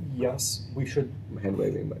 right? yes, we should. Hand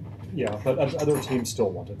waving, but Yeah, but other teams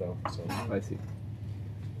still want it though. So I see.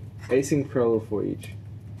 Async parallel for each.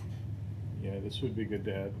 Yeah, this would be good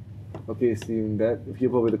to add. Okay, Steven, that you're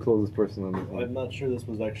probably the closest person on this I'm one. not sure this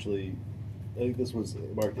was actually. I think this was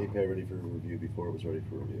marked API ready for review before it was ready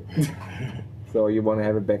for review. So you want to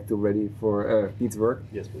have it back to ready for Pete's work?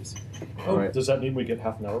 Yes, please. oh, Alright. does that mean we get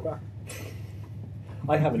half an hour back?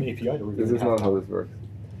 I have an API to review. This in is half not an how hour. this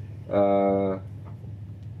works.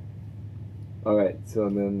 All right, so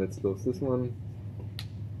then let's close this one.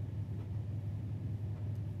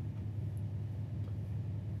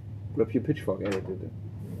 Grab your Pitchfork edited it.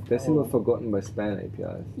 That's Oh. not forgotten by span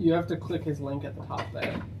APIs. You have to click his link at the top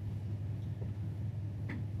there.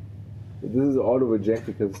 This is auto reject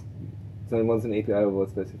because someone wants an API without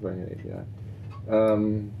specifying an API.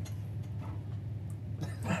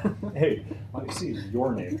 Hey, I see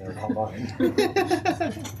your name there, not mine.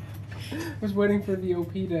 I was waiting for the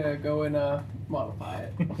OP to go and modify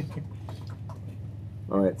it.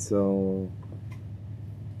 All right, so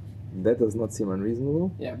that does not seem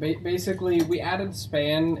unreasonable. Yeah, basically we added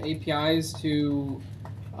span APIs to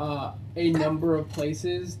a number of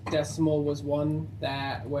places. Decimal was one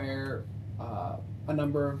that where a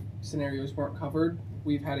number of scenarios weren't covered.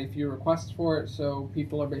 We've had a few requests for it, so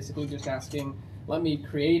people are basically just asking, let me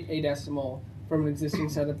create a decimal from an existing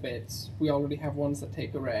set of bits. We already have ones that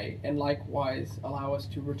take array, and likewise allow us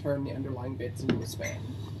to return the underlying bits into a span.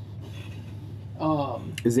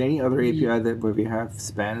 Is there any other The- API that where we have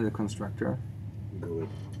span as a constructor? Good.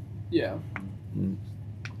 Yeah. Hmm.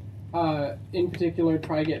 In particular,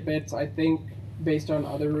 try get bits. I think based on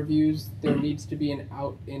other reviews, there needs to be an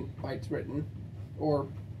out int bytes written, or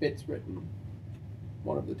bits written.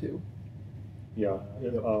 One of the two. Yeah,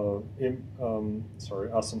 sorry,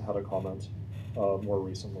 Asim had a comment more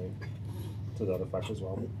recently to that effect as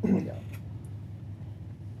well. Yeah.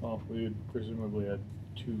 Well, we would presumably add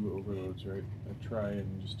 2 overloads, right? A try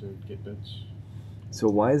and just a get bits. So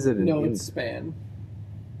why is it an No, int? it's span.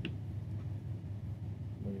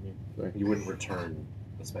 What do you mean? Sorry. You wouldn't return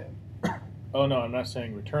a span. Oh no, I'm not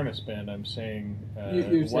saying return a span. I'm saying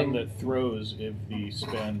You're one saying- that throws if the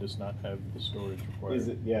span does not have the storage required. Is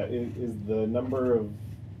it? Yeah. Is the number of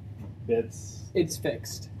bits? It's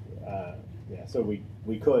fixed. Yeah. So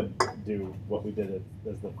we could do what we did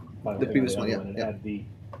as the final The thing previous on one, the yeah, other and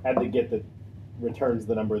yeah. add the get that returns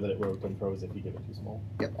the number that it wrote and throws if you give it too small.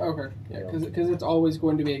 Okay. Yeah, because it's always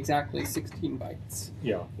going to be exactly 16 bytes.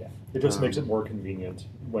 Yeah, Yeah. it just makes it more convenient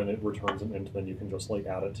when it returns an int, then you can just like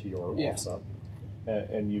add it to your Yeah. offset.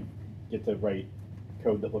 And you get to write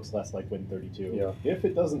code that looks less like Win32. Yeah. If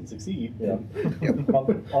it doesn't succeed, Yeah. then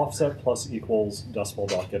Offset plus equals decimal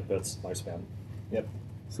dot get bits my span.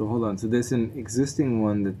 So hold on. So there's an existing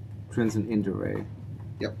one that prints an int array.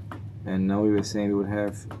 Yep. And now we were saying we would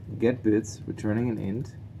have get bits returning an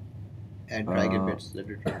int. And try get Uh, bits that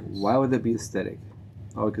returns. Why would that be a static?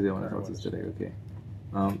 Oh, because they want to There call it was. static. Okay.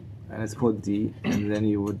 And it's called D, and then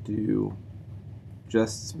you would do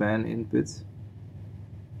just span int bits.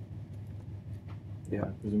 Yeah.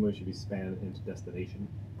 presumably it should be span into destination.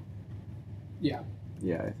 Yeah.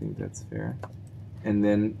 Yeah, I think that's fair. And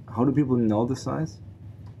then, how do people know the size?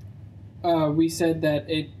 We said that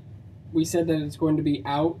it's going to be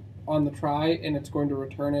out on the try, and it's going to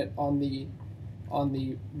return it on the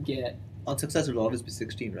get. On success, it will always be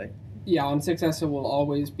 16, right? Yeah, on success it will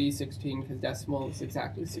always be 16 because decimal is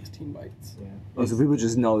exactly 16 bytes. Yeah. Oh, so people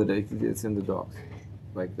just know that it's in the docs,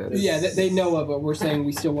 like that. Yeah, they know it, but we're saying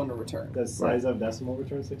we still want to return. Does size of decimal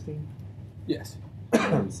return 16? Yes.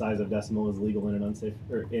 Size of decimal is legal in an unsafe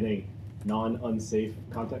or in a non-unsafe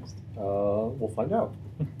context. We'll find out.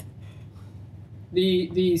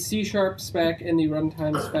 The C# spec and the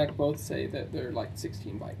runtime spec both say that they're like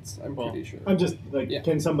 16 bytes. I'm Well, pretty sure. I'm just like, Yeah.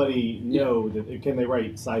 can somebody know that? Can they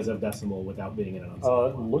write size of decimal without being in an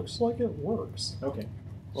unsafe? Looks like it works. Okay.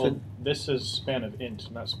 Well, this is span of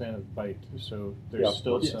int, not span of byte. So there's Yeah.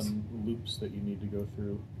 still Yes. some loops that you need to go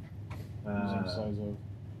through using size of.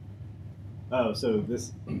 Oh, so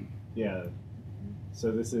this, yeah.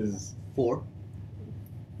 So this is 4.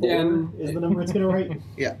 Yeah, 4 and- is the number it's going to write.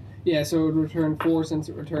 Yeah, so it would return 4 since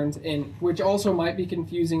it returns int, which also might be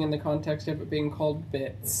confusing in the context of it being called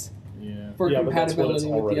bits Yeah. for Yeah, but that's what it's compatibility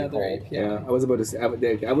with the already other called. API. Yeah, I was about to say.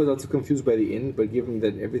 I was also confused by the int, but given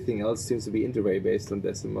that everything else seems to be int array based on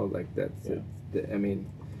decimal, like that's. Yeah. I mean,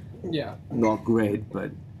 Yeah. not great,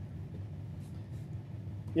 but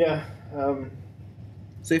Yeah.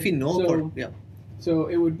 So if you know So- for, yeah. So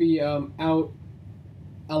it would be out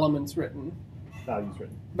elements written. Values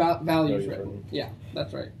written. Values Values written. written. Yeah,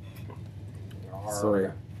 that's right. Sorry.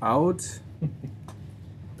 Out.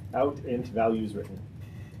 Out int values written.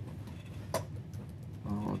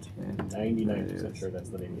 Out and 99% sure that's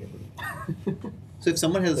the name of it. So if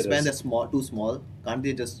someone has a It span is. that's too small, can't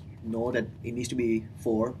they just know that it needs to be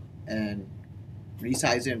 4 and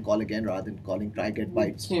resize it and call again rather than calling try get You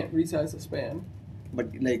bytes? can't resize a span. But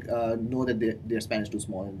like know that their span is too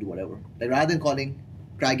small and do whatever. Like rather than calling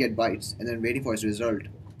try get bytes and then waiting for its result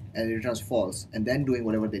and it returns false and then doing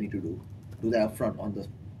whatever they need to do that up front on the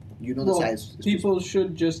the Well, size. is too people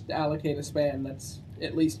should just allocate a span that's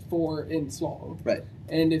at least 4 ints long. Right.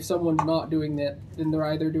 And if someone's not doing that, then they're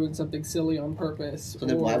either doing something silly on purpose. So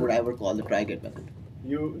then why or- would I ever call the try get method?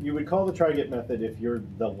 You would call the try get method if you're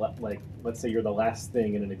let's say you're the last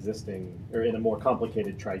thing in an existing or in a more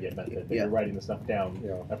complicated try get method that Yeah. you're writing the stuff down.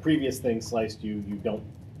 Yeah. A previous thing sliced you don't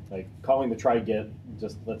like calling the try get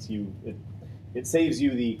just lets you it saves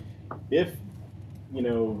you the if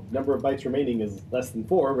number of bytes remaining is less than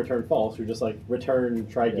 4, return false. You're just like return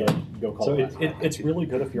try get go call So the it, last it, one. it's really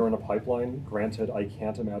good if you're in a pipeline. Granted, I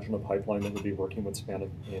can't imagine a pipeline that would be working with span of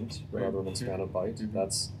int Right. rather than span of byte.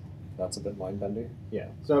 That's a bit mind bendy. Yeah.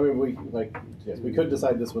 So I mean, we could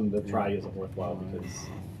decide this one the try isn't worthwhile because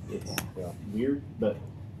it's weird, but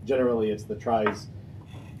generally it's the tries.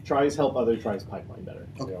 Tries help other tries pipeline better,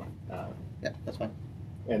 Okay. Yeah. Yeah, that's fine.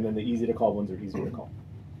 and then the easy to call ones are easier to call.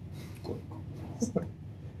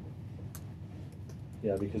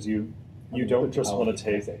 Yeah, because you don't just want to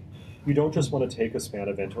take a span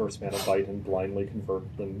of int or a span of byte and blindly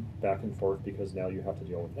convert them back and forth because now you have to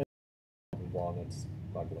deal with it. Long, it's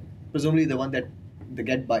ugly. Presumably the one that the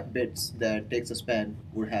get byte bits that takes a span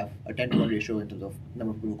would have a 10-to-1 ratio in terms of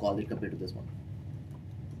number of people who call it compared to this one.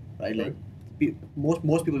 Right? Like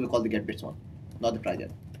most people will call the get bits one, not the try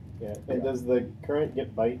get. Yeah. And does the current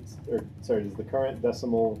get bytes does the current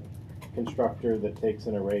decimal constructor that takes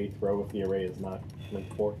an array throw if the array is not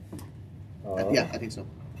linked 4? Yeah, I think so.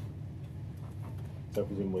 So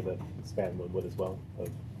presumably the span would as well.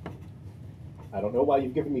 I don't know why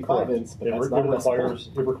you've given me 5 Correct. ints, but It, that's it not a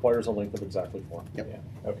decimal. requires a length of exactly 4. Yep.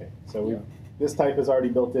 Yeah. Okay. So this type has already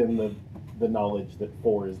built in the knowledge that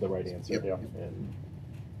 4 is the right answer. Yep. Yeah. And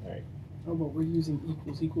all right. Oh, but we're using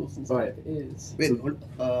equals instead Alright. of is. Wait,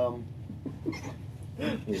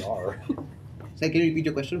 We are. so can you repeat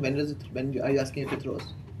your question? When are you asking if it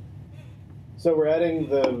throws? So we're adding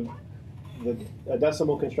a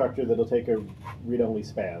decimal constructor that'll take a read-only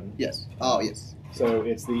span. Yes. Oh, yes. So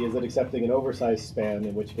is it accepting an oversized span,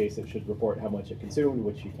 in which case it should report how much it consumed,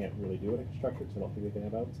 which you can't really do in a constructor, because I don't think we can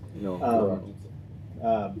have outs. No.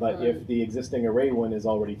 But if the existing array one is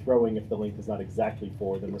already throwing, if the length is not exactly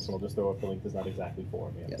 4, then this one will just throw if the length is not exactly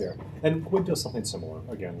 4. Yeah. Yes. Yeah. And Gwyd does something similar.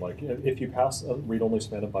 Again, like if you pass a read-only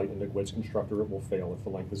span of byte into Gwyd's constructor, it will fail if the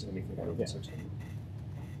length is anything other than Yeah. 16.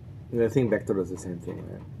 I think Vector does the same thing,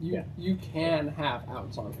 right? You can have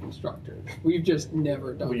outs on constructors. We've just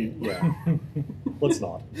never done it. Yeah. Let's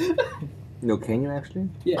not. No, can you actually?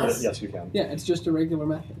 Yes. Yes, you can. Yeah, it's just a regular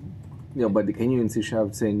method. No, but can you in C#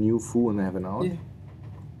 say new foo and have an out? Yeah.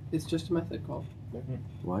 It's just a method call.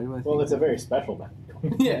 Why do I think Well, it's a that? very special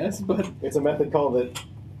method. Yes, but It's a method call that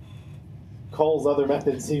calls other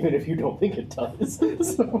methods even if you don't think it does.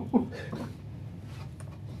 So,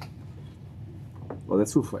 Well,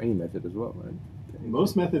 that's true for any method as well, right?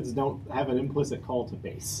 most methods don't have an implicit call to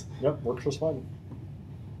base. Yep, works just fine.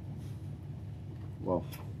 Well,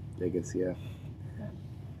 I guess, yeah.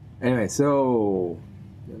 Anyway, so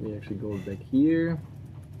let me actually go back here,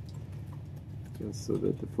 just so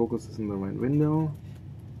that the focus is in the right window.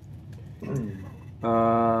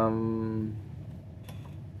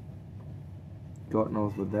 God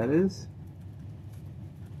knows what that is.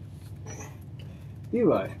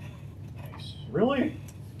 Levi. Really?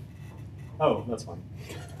 Oh, that's fine.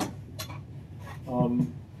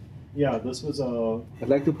 Yeah, this was a I'd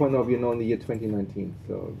like to point out we're now in the year 2019,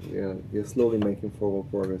 so we're slowly making forward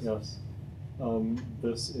progress. yes.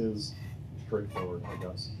 This is straightforward, I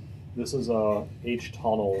guess. This is a H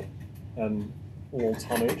tunnel and little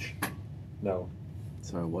ton H. No.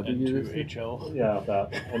 Sorry, what did you N2 say? HL. Yeah,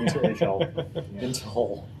 that into HL into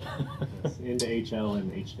hull. Into HL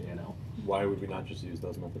and H to NL. Why would we not just use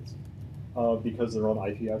those methods? Because they're on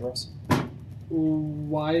IP address.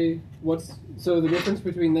 why? What's so the difference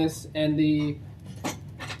between this and the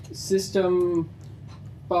system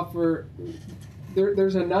buffer?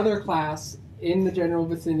 There's another class in the general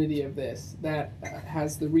vicinity of this that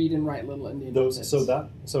has the read and write little Indian methods.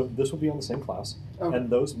 So this will be on the same class, Okay. and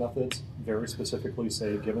those methods very specifically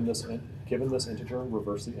say given this integer,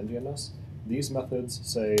 reverse the Indianness. These methods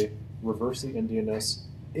say reverse the Indianness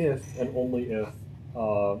if and only if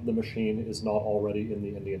the machine is not already in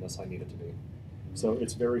the Indianness I need it to be. So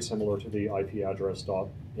it's very similar to the IP address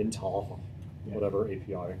 .intel, whatever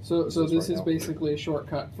API. So this right is now. basically a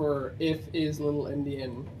shortcut for if is little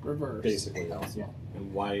Indian reverse. Basically, yes. Yeah.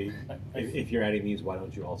 And why, if you're adding these, why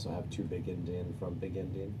don't you also have 2 big Indian from big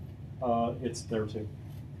Indian? It's there too.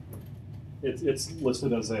 It's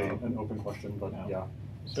listed as an open question, but yeah.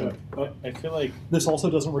 So I feel like This also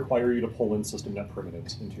doesn't require you to pull in systemnet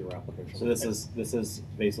primitives into your application. So this is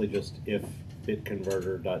basically just if bit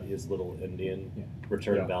converter dot is little Indian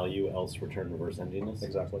return Yeah. value else return reverse Indianness.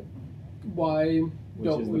 Exactly. Why Which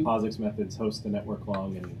don't is we? the POSIX methods host to network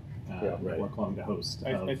long and Yeah, right. network long to host.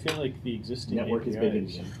 I feel like the existing network is APIs, big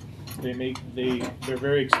Indian. they're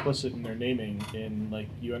very explicit in their naming, in like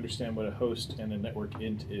you understand what a host and a network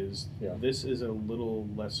int is. Yeah. This is a little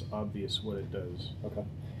less obvious what it does. Okay.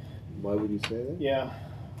 Why would you say that? Yeah.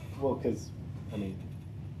 Well, because I mean,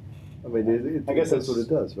 I guess that's it's- what it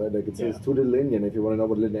does, right? Like it says yeah. too little Indian. If you want to know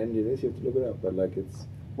what little Indian is, you have to look it up. But like it's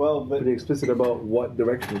well, but pretty explicit about what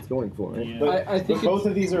direction it's going for, right? Yeah. But, I think but both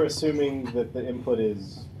of these are assuming that the input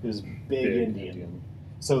is big Indian.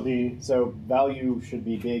 So value should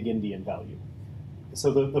be big Indian value.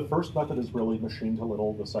 So the first method is really machine to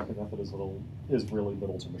little. The second method is really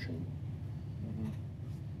little to machine.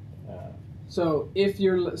 So if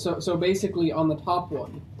you're so basically on the top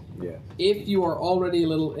one, Yeah. if you are already a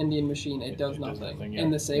little Indian machine, it does It does nothing, nothing, yeah.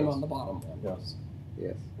 and the same Yes. on the bottom one. Yes.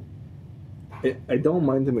 Yes. I don't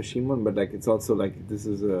mind the machine one, but like it's also like this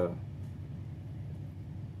is a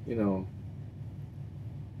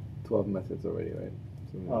 12 methods already, right?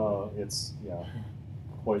 It's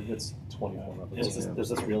it's 24 methods. Does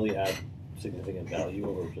this really add significant value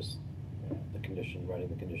over just the condition, writing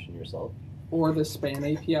the condition yourself? Or the span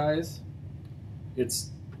APIs.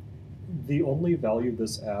 It's the only value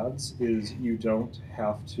this adds is you don't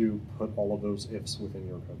have to put all of those ifs within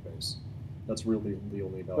your code base. That's really the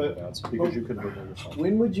only value it adds because you could write it yourself.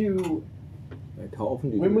 when would you Like how often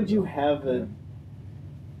do you when do would it? you have a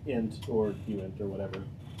int or uint or whatever,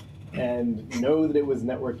 and know that it was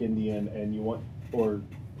network Indian and you want or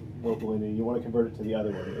local Indian, you want to convert it to the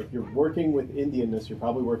other one. If you're working with Indianness, you're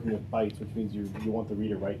probably working with bytes, which means you want the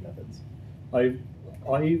read or write methods.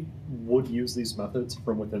 I would use these methods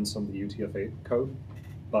from within some of the UTF-8 code,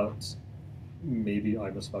 but maybe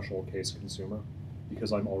I'm a special case consumer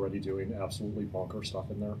because I'm already doing absolutely bonker stuff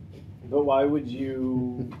in there. But why would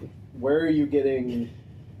you? Where are you getting?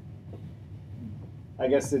 I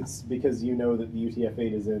guess it's because you know that the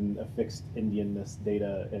UTF-8 is in a fixed Indianness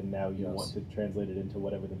data, and now you Yes. want to translate it into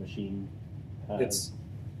whatever the machine has.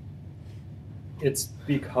 It's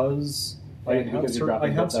because I And have, because you're I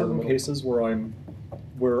dropping have bits out of the certain middle? cases where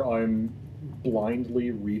I'm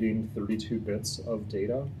blindly reading 32 bits of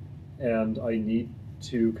data, and I need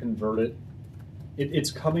to convert it.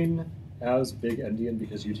 It's coming as big endian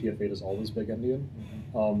because UTF-8 is always big endian.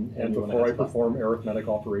 And And you wanna before I ask about perform arithmetic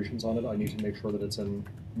operations on it, I need to make sure that it's in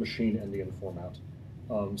machine endian format,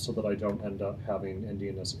 so that I don't end up having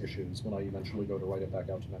endianness issues when I eventually go to write it back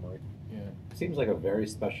out to memory. Yeah. Seems like a very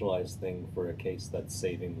specialized thing for a case that's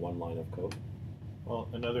saving one line of code. Well,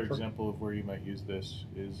 another Sure. example of where you might use this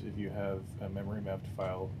is if you have a memory mapped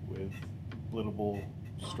file with splittable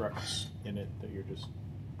structs in it that you're just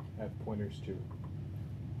have pointers to.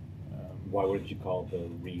 Why wouldn't you call the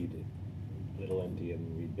read little endian,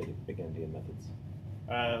 read big endian methods?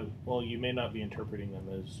 Well, you may not be interpreting them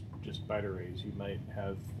as just byte arrays. You might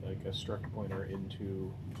have like a struct pointer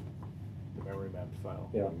into the memory mapped file.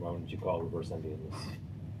 Yeah. Why wouldn't you call reverse endianness?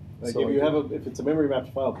 Like So if you I have if it's a memory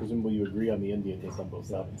mapped file, presumably you agree on the Indianness on both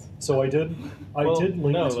sides. So I did Well, link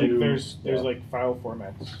no, to like there's yeah. like file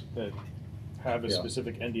formats that have a Yeah.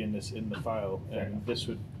 specific endianness in the file, Fair and enough. this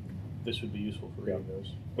would be useful for Yeah. reading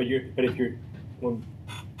those. But if you're, well,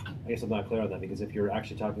 I guess I'm not clear on that because if you're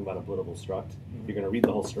actually talking about a splittable struct, you're going to read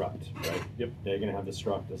the whole struct, right? Yep. Now you're going to have the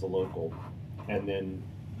struct as a local, and then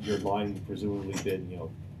your line presumably been,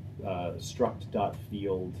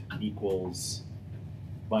 struct.field equals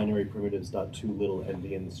binary primitives dot too little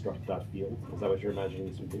endian struct dot field. Is that what you're imagining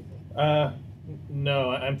this would be?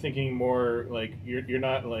 No, I'm thinking more like you're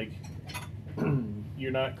not like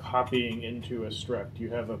you're not copying into a struct. You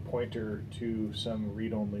have a pointer to some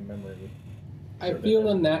read-only memory. I feel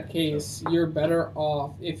in that case you're better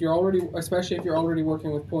off if you're already, especially if you're already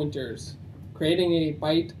working with pointers, creating a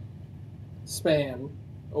byte span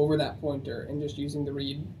over that pointer and just using the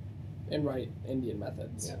read and write Indian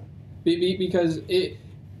methods. Yeah. Because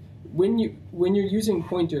when you're using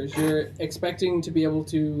pointers, you're expecting to be able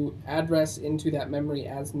to address into that memory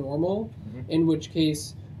as normal. Mhm. In which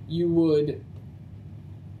case you would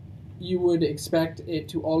you would expect it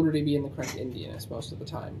to already be in the correct Indianness most of the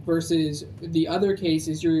time. Versus the other case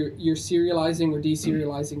is you're serializing or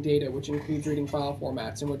deserializing data, which includes reading file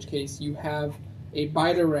formats, in which case you have a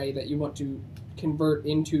byte array that you want to convert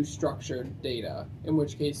into structured data, in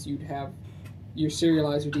which case you'd have your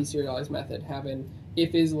serialize or deserialize method have an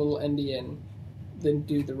if is little endian, then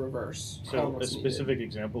do the reverse. So a specific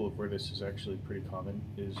example of where this is actually pretty common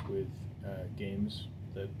is with games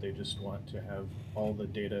that they just want to have all the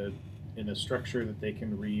data in a structure that they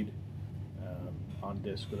can read on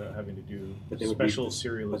disk without having to do special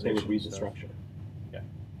serialization. But they would read the stuff. structure. Yeah.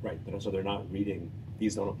 Right. So they're not reading.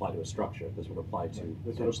 These don't apply to a structure. This would apply to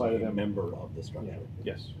This would apply to a them. member of the structure.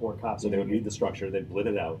 Yeah. Yes. Or copy. So they would read the structure, they'd blit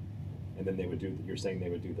it out, and then they would do. You're saying they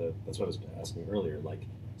would do the. That's what I was asking earlier. Like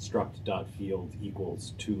struct.field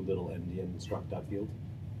equals two little endian struct.field.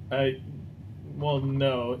 Well,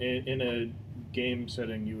 no. In a game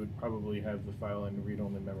setting, you would probably have the file in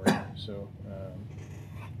read-only memory. So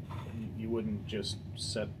you wouldn't just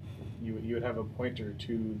set. You would have a pointer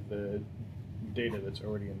to the data that's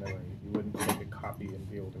already in memory. You wouldn't make a copy and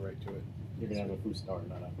be able to write to it. You're gonna have a foo star,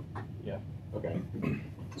 not a. Yeah. Okay.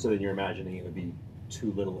 So then you're imagining it would be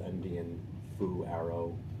two little endian foo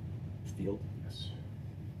arrow field. Yes.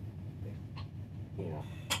 Yeah.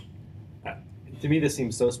 To me, this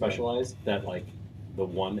seems so specialized that like the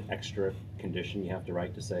one extra condition you have to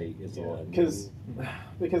write to say is a little endian.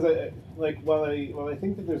 Because I like while I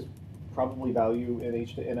think that there's probably value in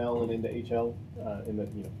H to NL and into HL in that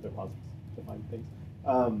they're posits to find things.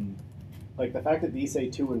 Like the fact that these say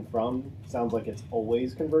to and from sounds like it's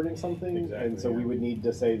always converting something, Exactly, and so we would need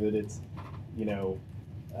to say that it's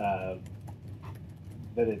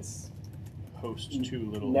that it's Host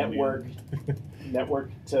to little network endian. network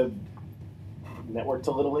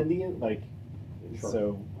to little Indian, like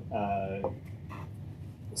Sure.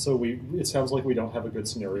 So it sounds like we don't have a good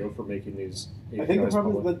scenario for making these APIs I think the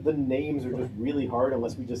problem public. is that the names are just really hard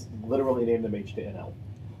unless we just literally name them H to NL.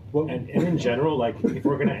 Well, And in general, like if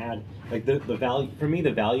we're going to add, like the value, for me,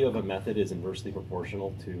 the value of a method is inversely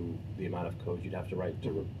proportional to the amount of code you'd have to write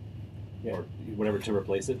to, or whatever to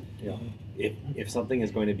replace it. yeah. If something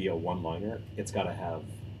is going to be a one-liner, it's got to have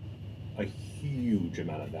a huge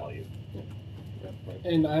amount of value.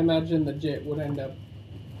 And I imagine the JIT would end up,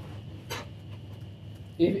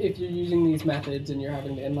 if you're using these methods and you're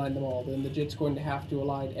having to inline them all, then the JIT's going to have to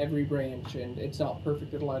align every branch, and it's not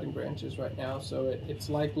perfect at aligning branches right now, so it's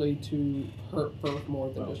likely to hurt Perf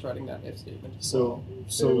more than just writing that if statement. So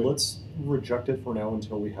let's reject it for now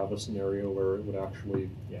until we have a scenario where it would actually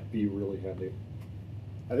be really handy.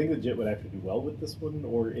 I think the JIT would actually do well with this one,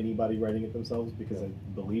 or anybody writing it themselves, because I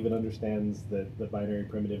believe it understands that the binary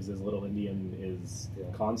primitives as little endian is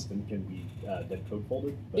constant, can be dead code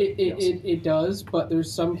folded. But It does, but there's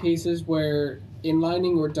some cases where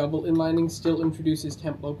inlining or double inlining still introduces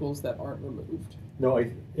temp locals that aren't removed. No,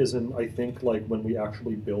 I think like when we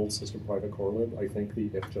actually build system private corelib, I think the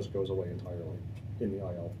if just goes away entirely in the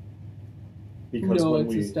IL. Because No, when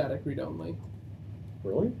it's we a static read-only.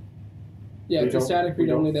 really. Yeah, We it's a don't- static we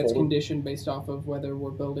don't read-only that's fold it? conditioned based off of whether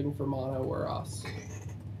we're building for mono or us.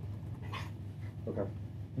 Okay.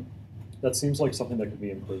 That seems like something that could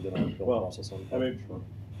be improved in our build Well, process. I mean,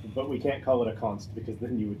 but we can't call it a const, because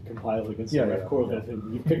then you would compile against Yeah, the yeah, correlate,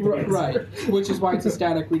 and you pick the Right, answer. right, which is why it's a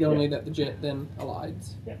static read-only that the JIT then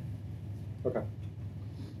aligns. Okay.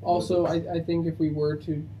 Also, I think if we were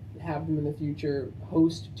to have them in the future,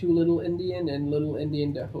 host to Little Indian and Little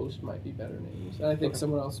Indian to host might be better names. And I think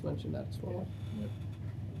someone else mentioned that as well.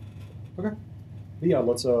 Okay. Yeah,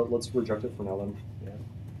 let's reject it for now then.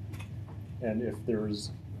 Yeah. And if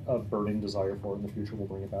there's a burning desire for it in the future, we'll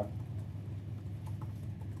bring it back.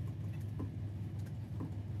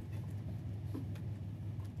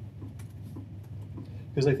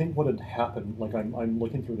 Because I think what had happened, like I'm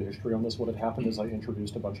looking through the history on this, what had happened is I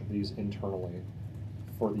introduced a bunch of these internally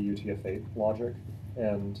for the UTF-8 logic,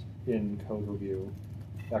 and in code review,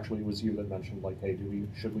 actually it was you that mentioned like, hey,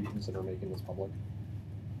 should we consider making this public?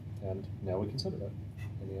 And now we consider it,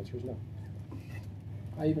 and the answer is no.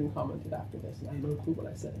 I even commented after this, and I have no clue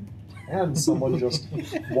what I said. And someone just,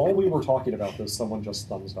 while we were talking about this, someone just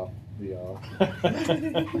thumbs up the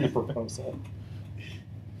the proposal.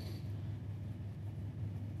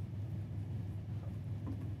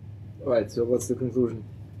 All right. So what's the conclusion?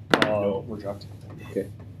 Reject. Okay.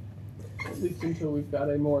 At least until we've got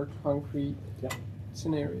a more concrete Yeah.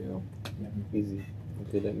 scenario. Easy.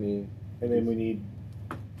 Okay. Let me. And then we need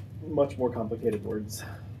much more complicated words.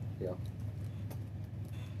 Yeah.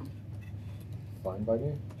 Fine by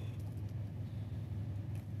me.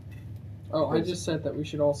 Oh, I just said that we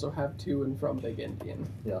should also have to and from Big Indian.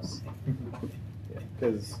 Yes.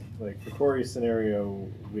 Because like for Corey's scenario,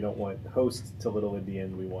 we don't want host to little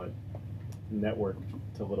endian. We want network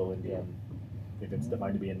to little endian. If it's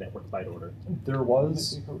defined to be a network byte order. There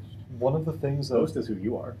was one of the things that Host is who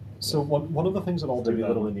you are. So one of the things that I'll So do be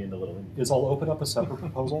little then endian to little endian. is I'll open up a separate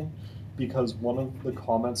proposal because one of the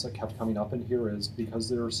comments that kept coming up in here is because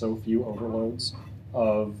there are so few overloads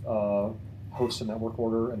of host to network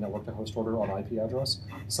order and network to host order on IP address,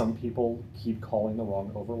 some people keep calling the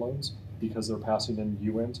wrong overloads because they're passing in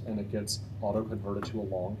uint and it gets auto converted to a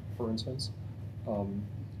long, for instance.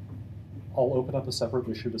 I'll open up a separate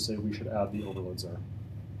issue to say we should add the overloads there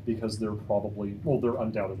because there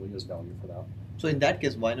undoubtedly is value for that. So in that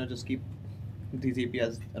case, why not just keep these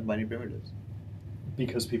APIs and binary primitives?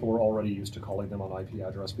 Because people are already used to calling them on IP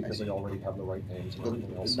address because they already have the right names and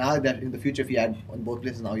everything else. Now that in the future, if you add on both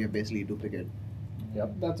places, now you have basically duplicate.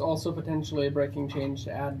 Yep, That's also potentially a breaking change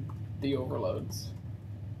to add the overloads.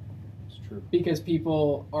 it's true. Because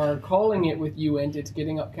people are calling it with uint, it's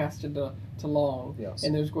getting upcasted to long. Yes.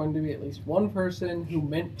 And there's going to be at least one person who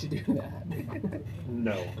meant to do that.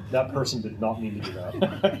 No, that person did not mean to do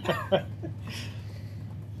that.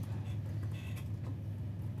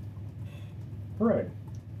 Hooray.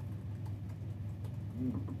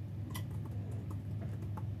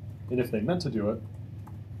 And if they meant to do it,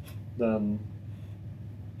 then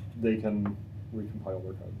they can recompile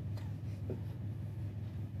their code.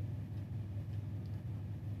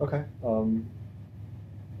 Okay. All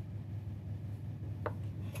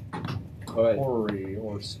right. Corey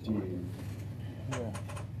or Steve. Yeah.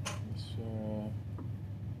 This,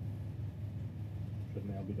 Should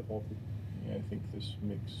now be defaulted. yeah, I think this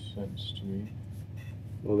makes sense to me.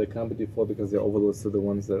 Well, they can't be default because they're overloads to the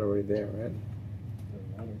ones that are already there, right?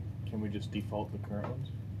 Doesn't matter. Can we just default the current ones?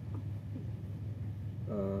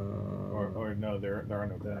 Uh, Or no, there are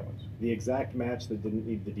no current ones. The exact match that didn't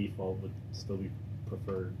need the default would still be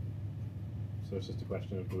preferred. So it's just a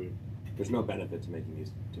question of do we. There's no benefit to making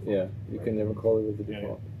these default. yeah, you can never call it with the Yeah,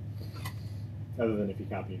 default. Other than if you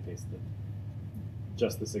copy and paste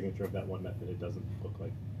just the signature of that one method, it doesn't look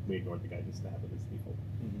like we ignored the guidance to have it as default.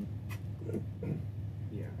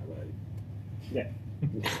 Yeah, but Yeah.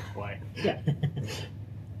 Why? Yeah.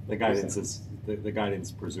 the guidance is the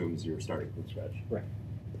guidance presumes you're starting from scratch. Right.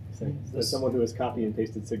 So, as someone who has copy and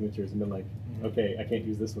pasted signatures and been like, okay, I can't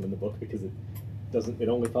use this one in the book because it doesn't. It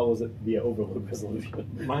only follows it via overload resolution.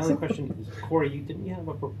 My only question is, Corey, didn't you have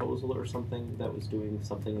a proposal or something that was doing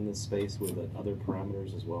something in this space with other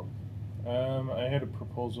parameters as well? I had a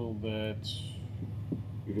proposal that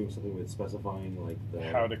You're doing something with specifying like the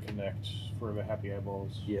how to connect for the happy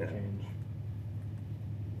eyeballs Yeah. change.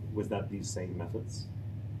 Was that these same methods?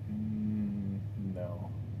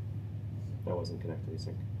 No. That wasn't connect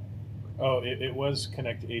async. Oh, it was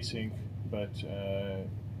connect async, but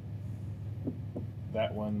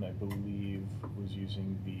that one I believe was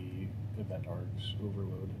using the event args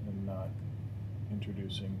overload and not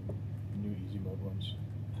introducing new easy mode ones.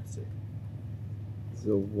 I see.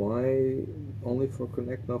 So why only for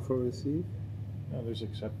connect, not for receive? No, there's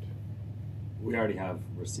accept. We already have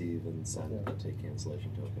receive and send Yeah. that take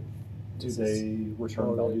cancellation token. Do This is they return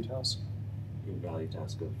Oh, value task? your value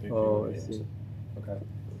task of They do. Oh, I yeah, see. Okay.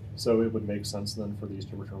 So it would make sense then for these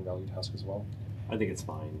to return value task as well? I think it's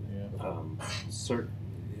fine. Yeah.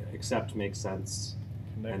 Accept makes sense.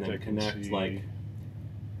 Connect, And then I can connect, see- like,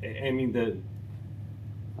 I mean,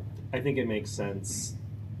 I think it makes sense.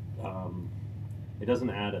 It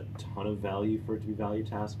doesn't add a ton of value for it to be value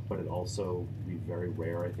task, but it also would be very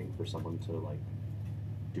rare, I think, for someone to like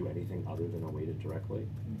do anything other than await it directly.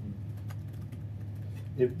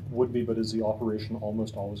 It would be, but is the operation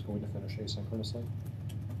almost always going to finish asynchronously?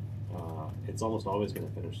 It's almost always going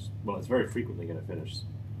to finish. Well, it's very frequently going to finish.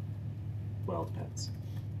 Well, it depends.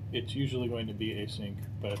 It's usually going to be async,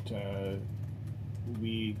 but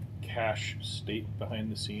we cache state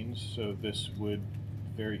behind the scenes, so this would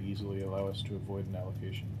very easily allow us to avoid an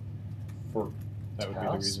allocation. For That would be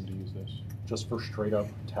the tasks? reason to use this. Just for straight up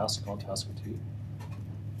task on task of T?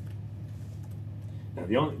 Now,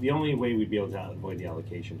 the only way we'd be able to avoid the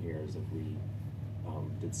allocation here is if we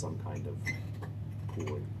did some kind of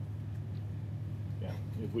pooling. Yeah,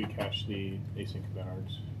 if we cache the async event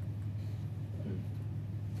args.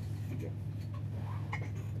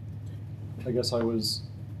 I guess I was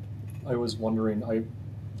wondering,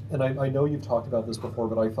 I know you've talked about this before,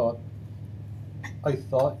 but I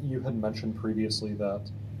thought you had mentioned previously that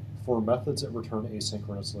for methods that return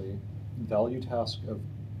asynchronously, value task of,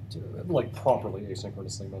 like properly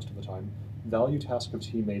asynchronously most of the time, value task of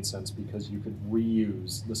T made sense because you could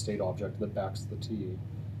reuse the state object that backs the T,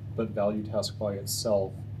 but value task by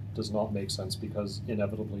itself does not make sense because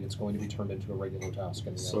inevitably it's going to be turned into a regular task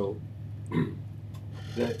in the So,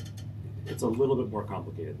 it's a little bit more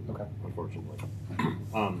complicated, Okay. unfortunately.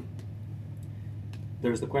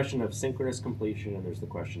 There's the question of synchronous completion and there's the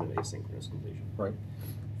question of asynchronous completion. Right.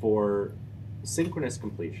 For synchronous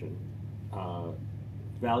completion,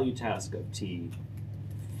 value task of T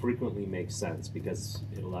frequently makes sense because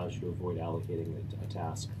it allows you to avoid allocating a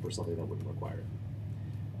task for something that wouldn't require it.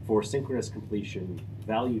 For synchronous completion,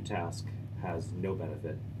 value task has no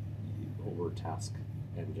benefit over task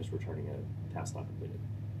and just returning a task not completed.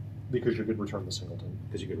 Because you could return the singleton.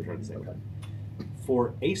 Because you could return the singleton. Okay.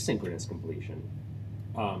 For asynchronous completion,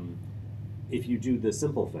 if you do the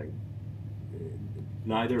simple thing,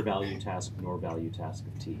 neither value task nor value task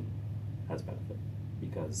of T has benefit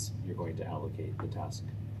because you're going to allocate the task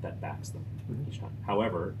that backs them each time.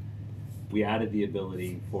 However, we added the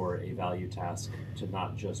ability for a value task to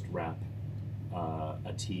not just wrap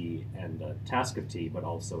a T and a task of T, but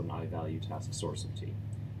also an I-value task source of T,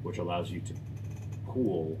 which allows you to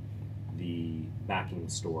pool the backing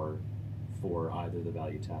store for either the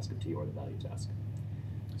value task of T or the value task.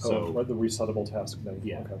 So right, the resettable task thing.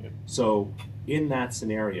 yeah. Okay. So in that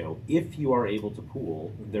scenario, if you are able to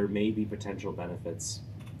pool, there may be potential benefits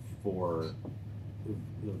for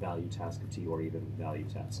the value task of T or even value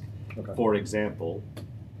task. Okay. For example,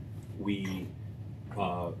 we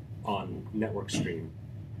on network stream,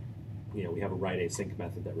 we have a write async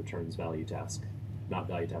method that returns value task, not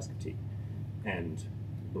value task of T. And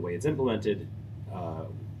the way it's implemented,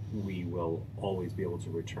 we will always be able to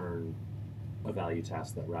return a value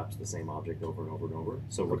task that wraps the same object over and over and over.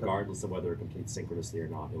 So regardless of whether it completes synchronously or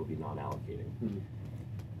not, it will be non-allocating. Mm-hmm.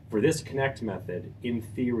 For this connect method, in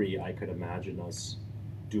theory, I could imagine us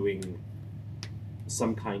doing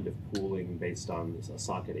some kind of pooling based on a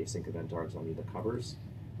socket async event args under the covers,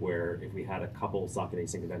 where if we had a couple socket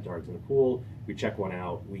async event args in a pool, we check one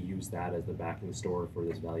out, we use that as the backing store for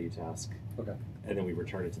this value task, Okay. and then we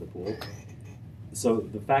return it to the pool. So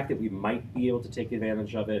the fact that we might be able to take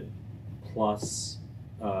advantage of it, plus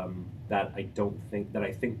that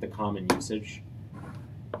I think the common usage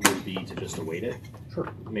would be to just await it, Sure.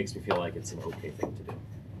 makes me feel like it's an okay thing to do.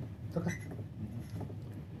 Okay.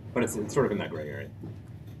 But it's sort of in that gray area.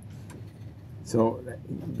 So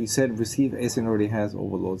we said receive async already has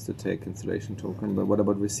overloads to take installation token, but what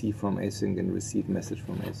about receive from async and receive message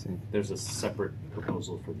from async? There's a separate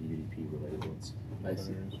proposal for the UDP related ones. I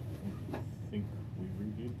see. I think we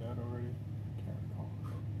reviewed that already. Can't recall.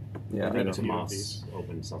 Yeah, I think don't- Tomas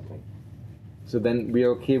opened something. So then we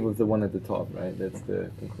are okay with the one at the top, right? That's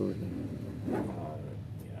the conclusion. Yeah.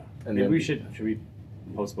 And Maybe then- we should we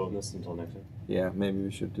postpone this until next time? Yeah, maybe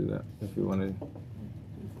we should do that if we want to.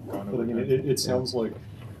 Gone But I over mean, that. it sounds like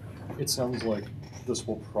this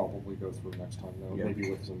will probably go through next time, though. Yeah. Maybe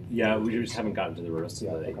with some. Yeah, we just haven't gotten to the rest of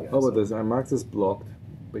Yeah, the okay. How about this? I marked this blocked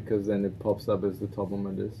because then it pops up as the top on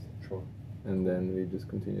my list, Sure. and then we just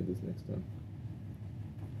continue this next time.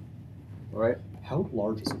 All right. How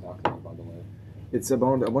large is the backlog, by the way? It's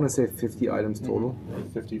about, I want to say 50 items total.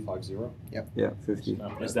 5050. Yeah, 50.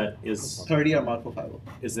 Is 30 or Marco 5.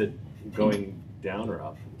 is it going down or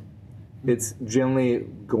up? It's generally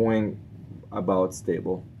going about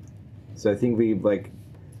stable. So I think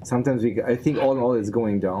I think all in all it's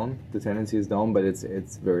going down. The tendency is down, but it's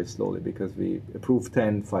very slowly because we approve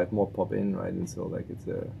 10, 5 more pop in, right? And so it's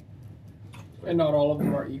a And not all of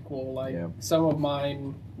them are equal. Like Yeah. some of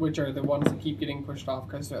mine, which are the ones that keep getting pushed off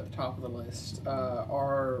because they're at the top of the list,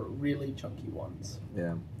 are really chunky ones.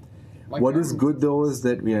 yeah. Like What is good though is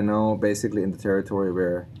that we are now basically in the territory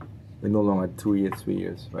where we're no longer 2 years, 3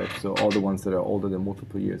 years, right? So all the ones that are older than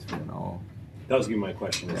multiple years, we are now. That was gonna be my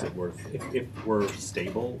question. Is it worth if we're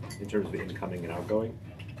stable in terms of incoming and outgoing,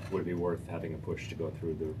 would it be worth having a push to go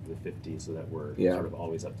through the 50 so that we're Yeah. sort of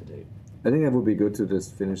always up to date? I think that would be good to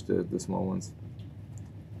just finish the small ones.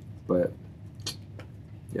 But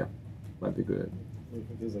yeah, might be good. It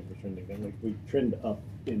feels like we're trending. Then, like we trend up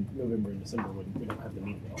in November and December when we don't have the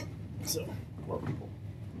meeting at all. So More people.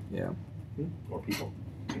 Yeah. More people.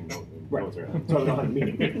 No right. one's around. So we don't have a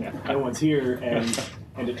meeting. No one's here,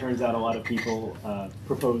 and it turns out a lot of people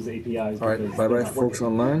propose APIs. All right. because Bye they're bye, not folks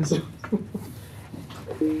working. online.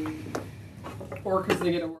 Or because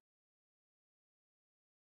they get a